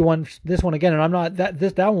them think she won this one again, and I'm not.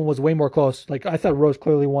 That one was way more close. Like I thought Rose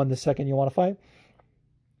clearly won the second Joanna fight.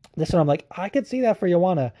 This one I'm like, I could see that for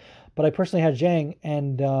Joanna, but I personally had Zhang,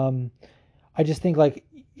 and I just think like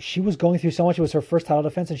she was going through so much. It was her first title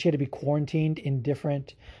defense, and she had to be quarantined in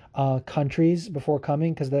different countries before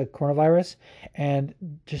coming because of the coronavirus, and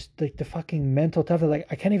just like the fucking mental toughness. Like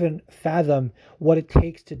I can't even fathom what it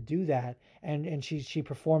takes to do that. And she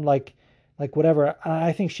performed like whatever.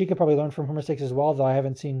 I think she could probably learn from her mistakes as well, though I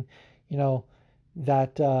haven't seen,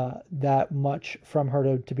 that much from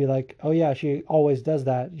her to be like, oh yeah, she always does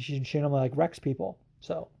that. She normally like wrecks people.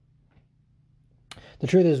 So the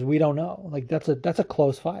truth is we don't know. Like that's a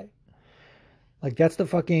close fight. Like that's the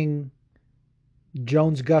fucking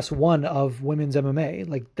Jones Gus 1 of women's MMA.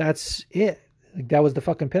 Like that's it. Like that was the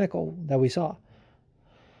fucking pinnacle that we saw.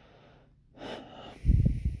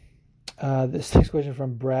 This next question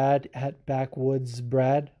from Brad at Backwoods.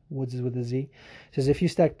 Brad, Woods is with a Z. Says, if you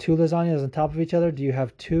stack two lasagnas on top of each other, do you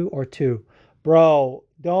have two or two? Bro,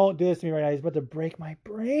 don't do this to me right now. He's about to break my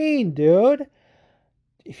brain, dude.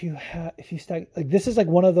 If you stack, like, this is like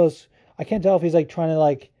one of those, I can't tell if he's like trying to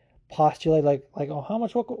like postulate like oh, how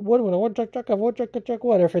much what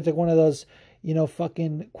if it's like one of those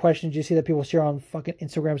fucking questions you see that people share on fucking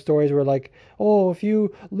Instagram stories where like, oh, if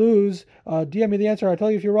you lose, DM me the answer, I'll tell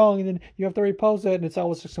you if you're wrong, and then you have to repost it, and it's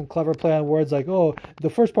always just some clever play on words like, oh, the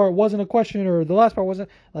first part wasn't a question or the last part wasn't.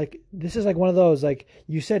 Like this is like one of those, like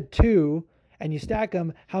you said two and you stack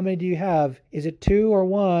them, how many do you have? Is it two or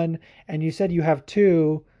one? And you said you have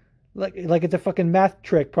two. Like it's a fucking math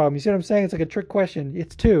trick problem. You see what I'm saying? It's like a trick question.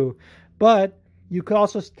 It's two. But you could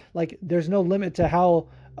also, like, there's no limit to how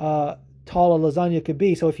tall a lasagna could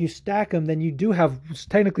be. So if you stack them, then you do have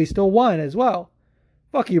technically still one as well.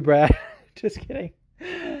 Fuck you, Brad. Just kidding.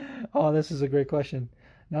 Oh, this is a great question.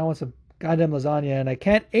 Now I want some goddamn lasagna, and I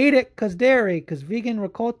can't eat it because dairy, because vegan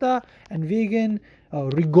ricotta and vegan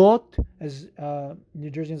rigot, as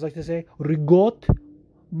New Jerseyans like to say, rigot,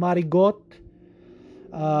 marigot.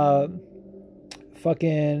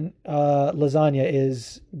 Fucking lasagna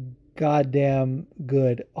is goddamn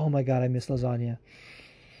good. Oh my god, I miss lasagna.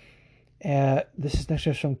 This is next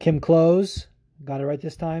from Kim Close. Got it right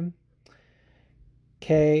this time.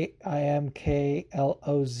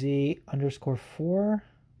 KIMKLOZ_4.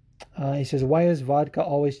 He says, why is vodka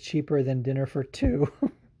always cheaper than dinner for two?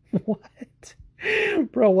 What?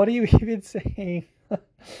 Bro, what are you even saying?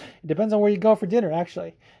 It depends on where you go for dinner,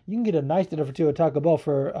 actually. You can get a nice dinner for two at Taco Bell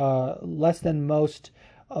for less than most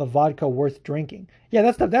vodka worth drinking.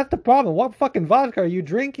 Yeah, that's the problem. What fucking vodka are you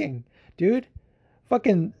drinking, dude?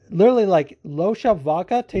 Fucking literally like low shelf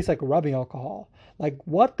vodka tastes like rubbing alcohol. Like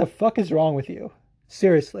what the fuck is wrong with you?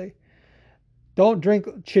 Seriously. Don't drink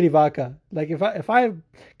shitty vodka. Like if I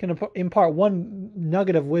can impart one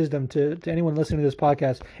nugget of wisdom to anyone listening to this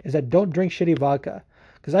podcast, is that don't drink shitty vodka.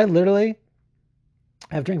 Because I literally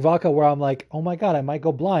have drank vodka where I'm like, oh my god, I might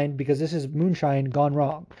go blind because this is moonshine gone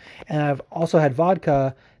wrong. And I've also had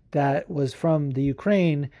vodka that was from the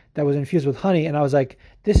Ukraine that was infused with honey, and I was like,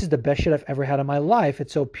 this is the best shit I've ever had in my life.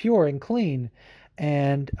 It's so pure and clean.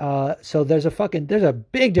 And so there's a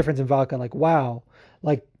big difference in vodka. Like wow,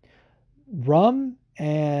 like rum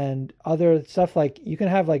and other stuff. Like you can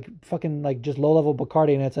have like fucking like just low level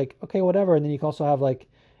Bacardi, and it's like okay, whatever. And then you can also have like,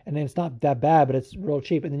 and then it's not that bad, but it's real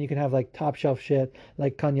cheap. And then you can have like top shelf shit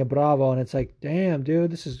like Cagna Bravo, and it's like, damn,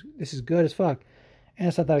 dude, this is good as fuck, and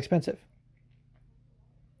it's not that expensive.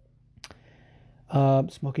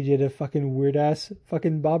 Smokey did a fucking weird ass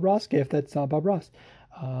fucking Bob Ross gift. That's not Bob Ross.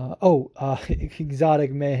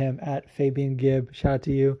 Exotic Mayhem at Fabian Gibb. Shout out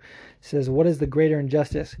to you. Says, what is the greater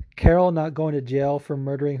injustice? Carol not going to jail for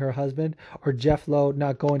murdering her husband, or Jeff Lowe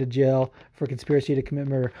not going to jail for conspiracy to commit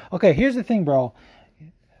murder? Okay, here's the thing, bro.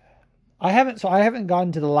 I haven't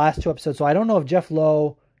gotten to the last 2 episodes, so I don't know if Jeff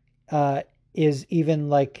Lowe is even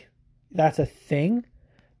like that's a thing,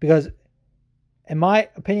 because in my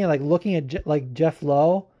opinion, like looking at like Jeff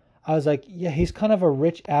Lowe, I was like, yeah, he's kind of a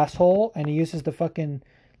rich asshole, and he uses the fucking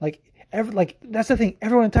like that's the thing.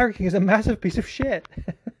 Everyone in Tiger King is a massive piece of shit.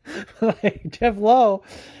 Like Jeff Lowe,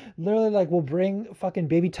 literally like will bring fucking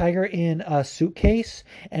baby tiger in a suitcase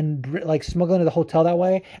and like smuggle into the hotel that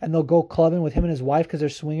way, and they'll go clubbing with him and his wife because they're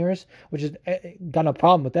swingers, which is got no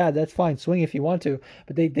problem with that. That's fine, swing if you want to,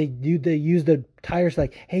 but they use the tigers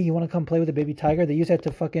like, hey, you want to come play with the baby tiger? They use that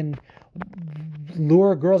to fucking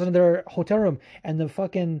lure girls into their hotel room, and the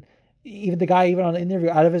fucking even the guy even on the interview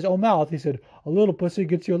out of his own mouth he said a little pussy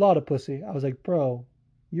gets you a lot of pussy. I was like, bro,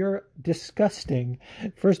 you're disgusting,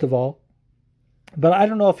 first of all. But I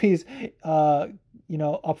don't know if he's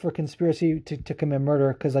up for conspiracy to commit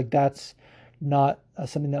murder, because like that's not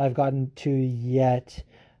something that I've gotten to yet.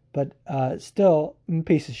 But still,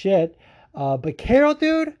 piece of shit. But Carol,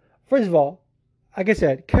 dude, first of all, like I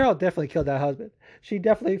said, Carol definitely killed that husband. She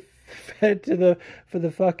definitely fed to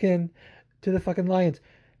the fucking lions,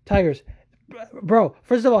 tigers, bro.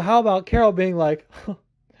 First of all, how about Carol being like,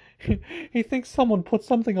 he thinks someone put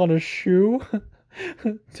something on his shoe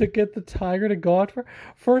to get the tiger to go after.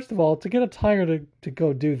 First of all, to get a tiger to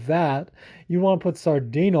go do that, you want to put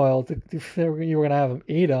sardine oil you were gonna have him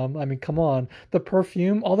eat them. I mean, come on. The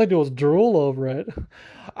perfume, all they do is drool over it.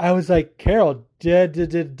 I was like, Carol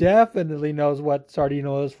definitely knows what sardine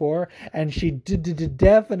oil is for, and she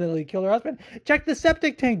definitely killed her husband. Check the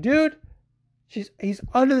septic tank, dude. He's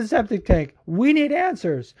under the septic tank. We need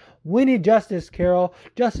answers. We need justice, Carol.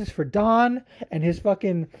 Justice for Don and his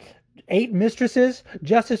fucking 8 mistresses.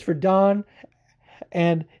 Justice for Don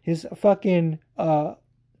and his fucking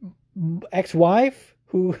ex-wife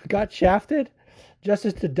who got shafted.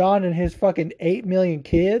 Justice to Don and his fucking 8 million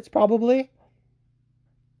kids, probably.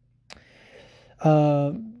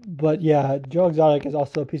 But yeah, Joe Exotic is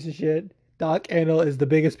also a piece of shit. Doc Antle is the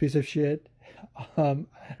biggest piece of shit. I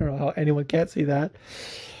don't know how anyone can't see that.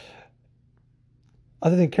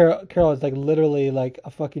 Other than Carol is like literally like a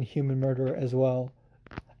fucking human murderer as well.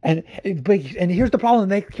 And here's the problem: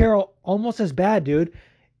 they make Carol almost as bad, dude.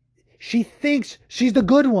 She thinks she's the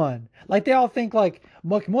good one. Like they all think like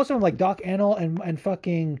most of them like Doc Antle and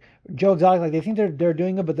fucking Joe Exotic, like they think they're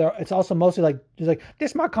doing it, but it's also mostly like just like,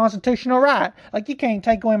 this is my constitutional right. Like you can't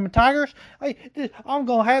take away my tigers. I'm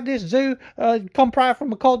gonna have this zoo come pry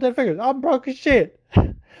from a cold dead figures. I'm broke as shit.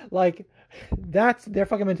 Like that's their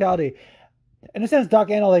fucking mentality. In a sense, Doc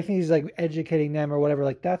Antle, they think he's like educating them or whatever.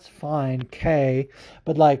 Like that's fine, okay,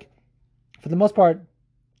 but like for the most part,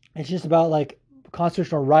 it's just about like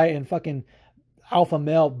constitutional right and fucking alpha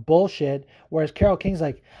male bullshit. Whereas Carol King's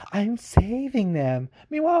like, I'm saving them.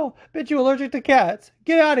 Meanwhile, bitch, you allergic to cats?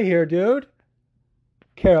 Get out of here, dude.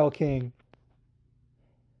 Carol King.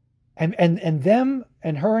 And them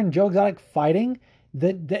and her and Joe Exotic fighting.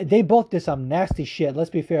 They both did some nasty shit. Let's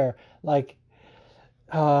be fair. Like,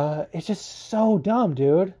 it's just so dumb,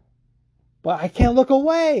 dude. But I can't look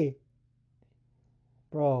away,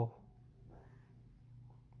 bro.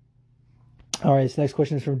 All right, this next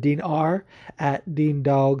question is from Dean R. at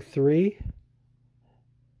DeanDog3.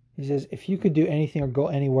 He says, if you could do anything or go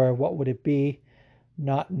anywhere, what would it be?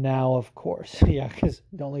 Not now, of course. Yeah, because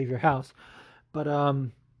don't leave your house. But,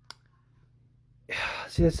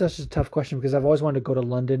 see, that's such a tough question because I've always wanted to go to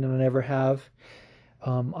London and I never have.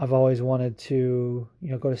 I've always wanted to,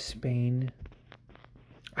 go to Spain.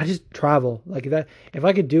 I just travel like that. If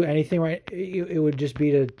I could do anything right, it would just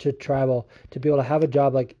be to travel, to be able to have a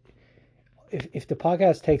job like, if the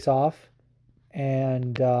podcast takes off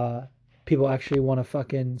and people actually want to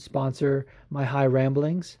fucking sponsor my high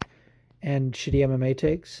ramblings and shitty MMA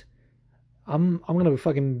takes, I'm gonna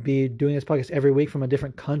fucking be doing this podcast every week from a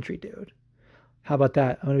different country, dude. How about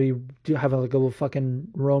that? I'm gonna be having like a little fucking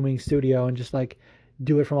roaming studio and just like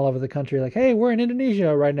do it from all over the country. Like, hey, we're in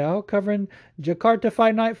Indonesia right now covering Jakarta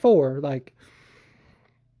Fight Night 4. Like,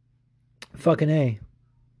 fucking A.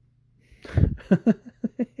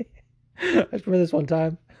 I remember this one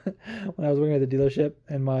time. when I was working at the dealership,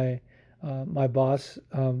 and my boss,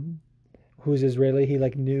 who's Israeli, he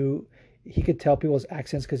like knew, he could tell people's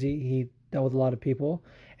accents because he dealt with a lot of people,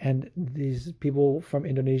 and these people from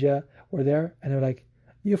Indonesia were there, and they're like,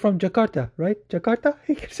 "You're from Jakarta, right? Jakarta?"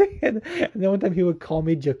 He kept saying it. And then one time he would call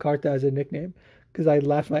me Jakarta as a nickname because I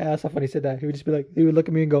laughed my ass off when he said that. He would just be like, he would look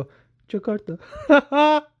at me and go,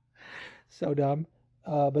 "Jakarta." So dumb.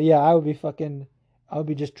 But yeah, I would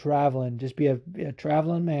be just traveling, just be a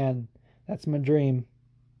traveling man. That's my dream.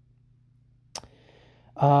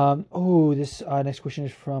 This next question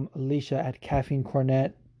is from Alicia at Caffeine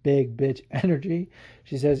Cornet. Big bitch energy.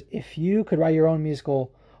 She says, if you could write your own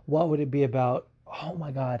musical, what would it be about? Oh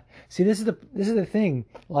my God. See, this is the thing.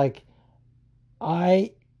 Like,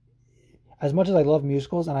 as much as I love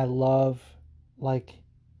musicals and I love like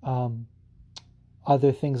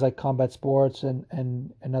other things like combat sports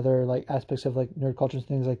and other like aspects of like nerd culture and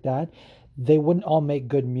things like that, they wouldn't all make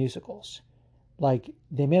good musicals. Like,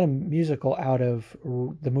 they made a musical out of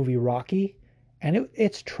the movie Rocky, and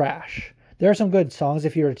it's trash. There are some good songs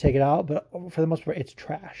if you were to take it out, but for the most part, it's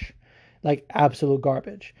trash. Like, absolute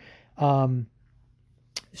garbage.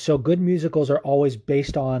 So good musicals are always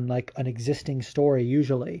based on like an existing story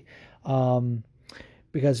usually.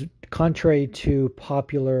 Because contrary to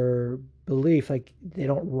popular belief, like, they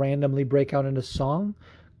don't randomly break out into song.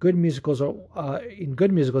 Good musicals are, in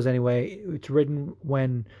good musicals anyway, it's written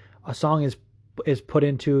when a song is put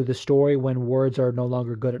into the story when words are no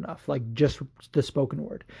longer good enough, like just the spoken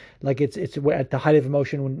word. Like, it's at the height of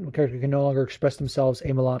emotion when a character can no longer express themselves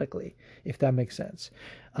amelodically, if that makes sense.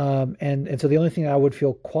 And so the only thing I would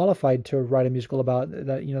feel qualified to write a musical about,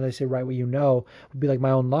 that, you know, they say write what you know, would be like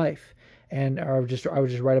my own life. And I would just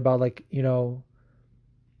write about, like, you know,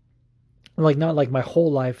 like, not like my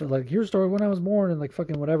whole life, like, here's a story when I was born and like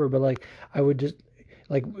fucking whatever, but like I would just,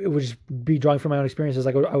 like, it would just be drawing from my own experiences.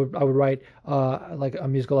 Like, I would write like a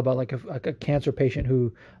musical about like a cancer patient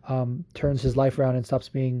who turns his life around and stops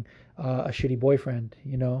being a shitty boyfriend.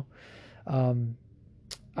 You know,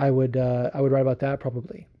 I would write about that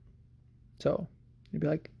probably. So it'd be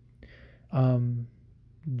like I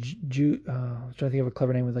was trying to think of a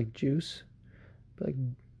clever name with like Juice, but like,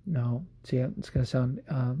 no, see, it's gonna sound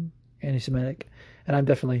anti-Semitic, and I'm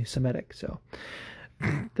definitely Semitic, so.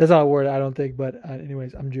 That's not a word, I don't think, but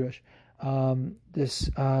anyways, I'm Jewish. This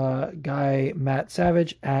guy, Matt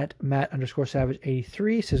Savage, at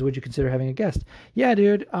Matt_Savage83, says, would you consider having a guest? Yeah,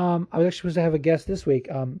 dude. I was actually supposed to have a guest this week.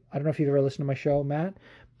 I don't know if you've ever listened to my show, Matt,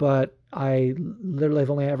 but I literally have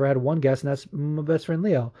only ever had one guest, and that's my best friend,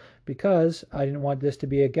 Leo, because I didn't want this to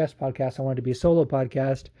be a guest podcast. I wanted it to be a solo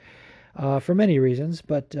podcast for many reasons,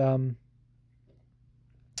 but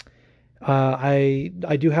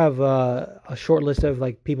I do have a short list of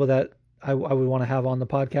like people that I would want to have on the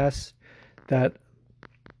podcast that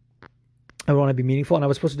I want to be meaningful. And I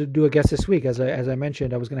was supposed to do a guest this week, as I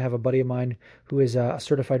mentioned. I was going to have a buddy of mine who is a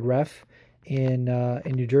certified ref in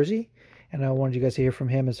New Jersey, and I wanted you guys to hear from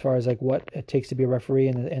him as far as like what it takes to be a referee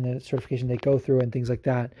and the certification they go through and things like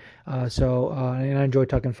that. And I enjoy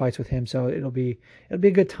talking fights with him, so it'll be a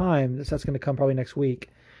good time. That's going to come probably next week.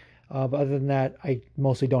 But other than that, I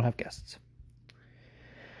mostly don't have guests.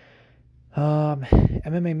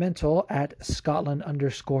 MMA Mental at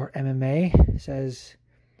Scotland_MMA says,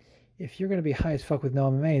 if you're going to be high as fuck with no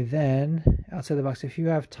MMA, then outside the box, if you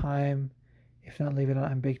have time, if not, leave it on.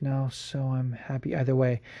 I'm baked now, so I'm happy either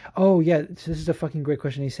way. Oh yeah, this is a fucking great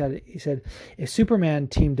question. He said, if Superman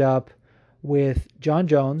teamed up with John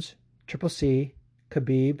Jones, Triple C,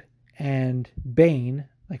 Khabib, and Bane,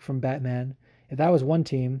 like from Batman, if that was one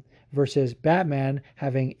team, versus Batman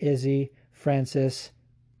having Izzy, Francis,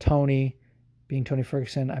 Tony, being Tony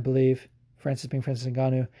Ferguson, I believe, Francis being Francis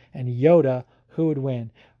Ngannou, and Yoda, who would win?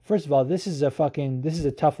 First of all, this is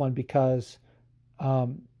a tough one because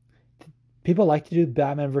people like to do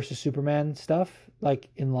Batman versus Superman stuff, like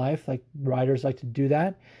in life, like writers like to do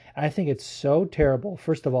that. And I think it's so terrible.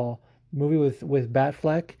 First of all, movie with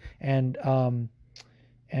Batfleck and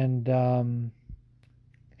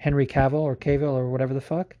Henry Cavill or whatever the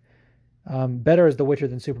fuck. Better as The Witcher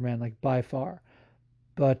than Superman, like by far.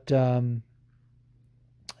 But the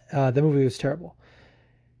movie was terrible.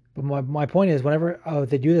 But my point is, whenever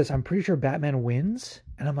they do this, I'm pretty sure Batman wins.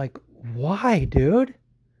 And I'm like, why, dude?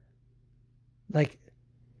 Like,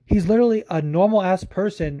 he's literally a normal-ass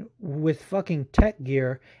person with fucking tech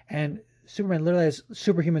gear, and Superman literally has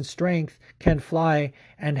superhuman strength, can fly,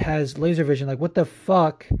 and has laser vision. Like, what the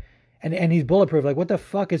fuck? And he's bulletproof. Like, what the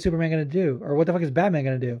fuck is Superman going to do? Or what the fuck is Batman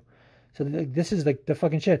going to do? So this is like the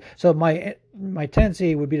fucking shit. So my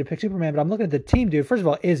tendency would be to pick Superman, but I'm looking at the team, dude. First of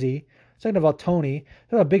all, Izzy. Second of all, Tony.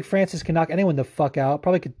 Third of all, Big Francis can knock anyone the fuck out.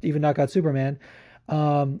 Probably could even knock out Superman.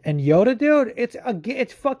 And Yoda, dude,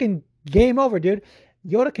 it's fucking game over, dude.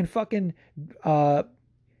 Yoda can fucking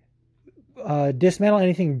dismantle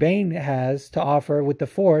anything Bane has to offer with the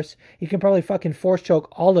Force. He can probably fucking Force choke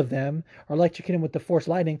all of them or electrocute him with the Force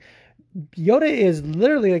lightning. Yoda is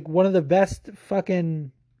literally like one of the best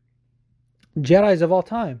fucking Jedis of all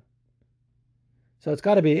time. So it's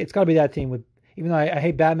got to be that team with. Even though I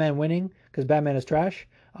hate Batman winning because Batman is trash.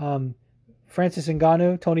 Francis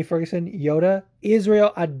Ngannou, Tony Ferguson, Yoda,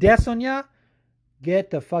 Israel Adesanya.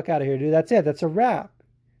 Get the fuck out of here, dude. That's it. That's a wrap.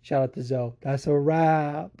 Shout out to Zoe. That's a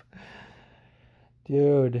wrap.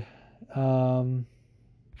 Dude. And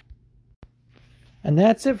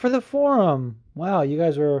that's it for the forum. Wow, you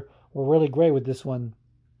guys were really great with this one.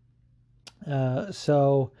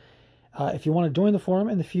 So if you want to join the forum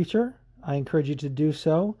in the future, I encourage you to do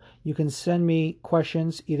so. You can send me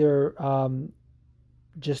questions either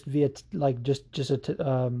just via like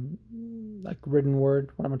written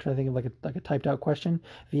word. What I'm trying to think of like a typed out question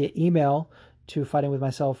via email to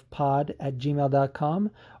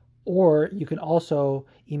fightingwithmyselfpod@gmail.com, or you can also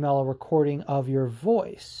email a recording of your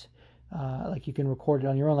voice. Like you can record it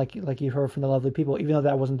on your own, like you heard from the lovely people, even though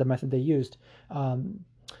that wasn't the method they used.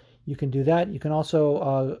 You can do that. You can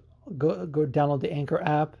also go download the Anchor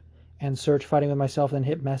app and search Fighting With Myself, then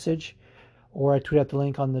hit message, or I tweet out the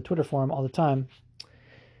link on the Twitter forum all the time,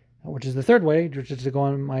 which is the third way, which is to go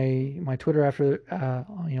on my Twitter after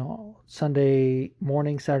Sunday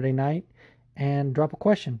morning, Saturday night, and drop a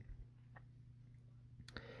question.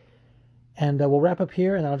 And we'll wrap up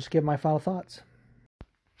here, and I'll just give my final thoughts.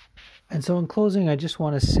 And so in closing, I just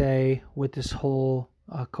want to say with this whole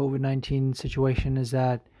COVID-19 situation is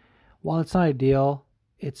that while it's not ideal,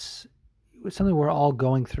 it's something we're all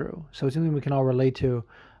going through. So it's something we can all relate to.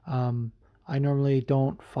 I normally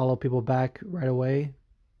don't follow people back right away,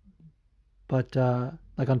 but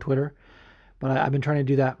like on Twitter. But I've been trying to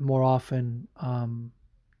do that more often,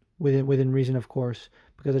 within reason, of course,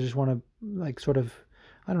 because I just want to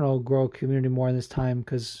grow a community more in this time,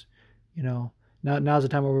 because now's the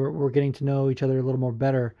time where we're getting to know each other a little more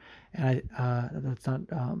better, and that's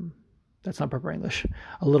not proper English.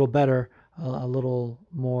 A little better. A little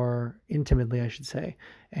more intimately, I should say.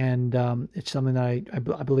 And it's something that I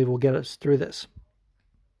believe will get us through this.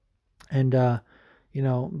 And,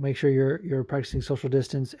 make sure you're practicing social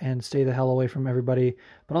distance and stay the hell away from everybody.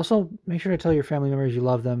 But also make sure to tell your family members you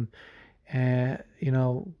love them. And,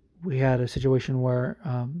 we had a situation where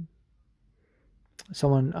a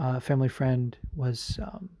family friend was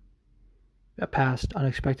passed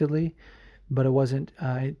unexpectedly, but it wasn't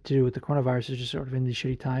to do with the coronavirus. It's just sort of in these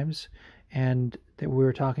shitty times. And that we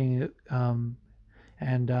were talking, and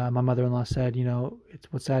my mother-in-law said, it's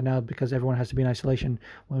what's sad now because everyone has to be in isolation.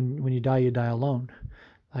 When you die alone.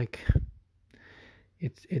 Like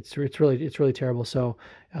it's really terrible. So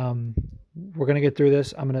we're gonna get through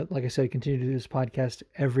this. I'm gonna, like I said, continue to do this podcast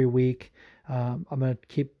every week. I'm gonna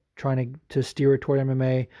keep trying to steer it toward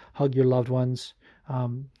MMA. Hug your loved ones.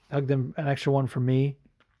 Hug them, an extra one for me.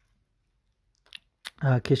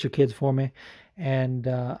 Kiss your kids for me. And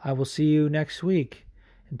I will see you next week.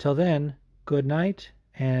 Until then, good night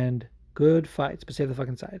and good fights. But stay the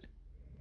fucking side.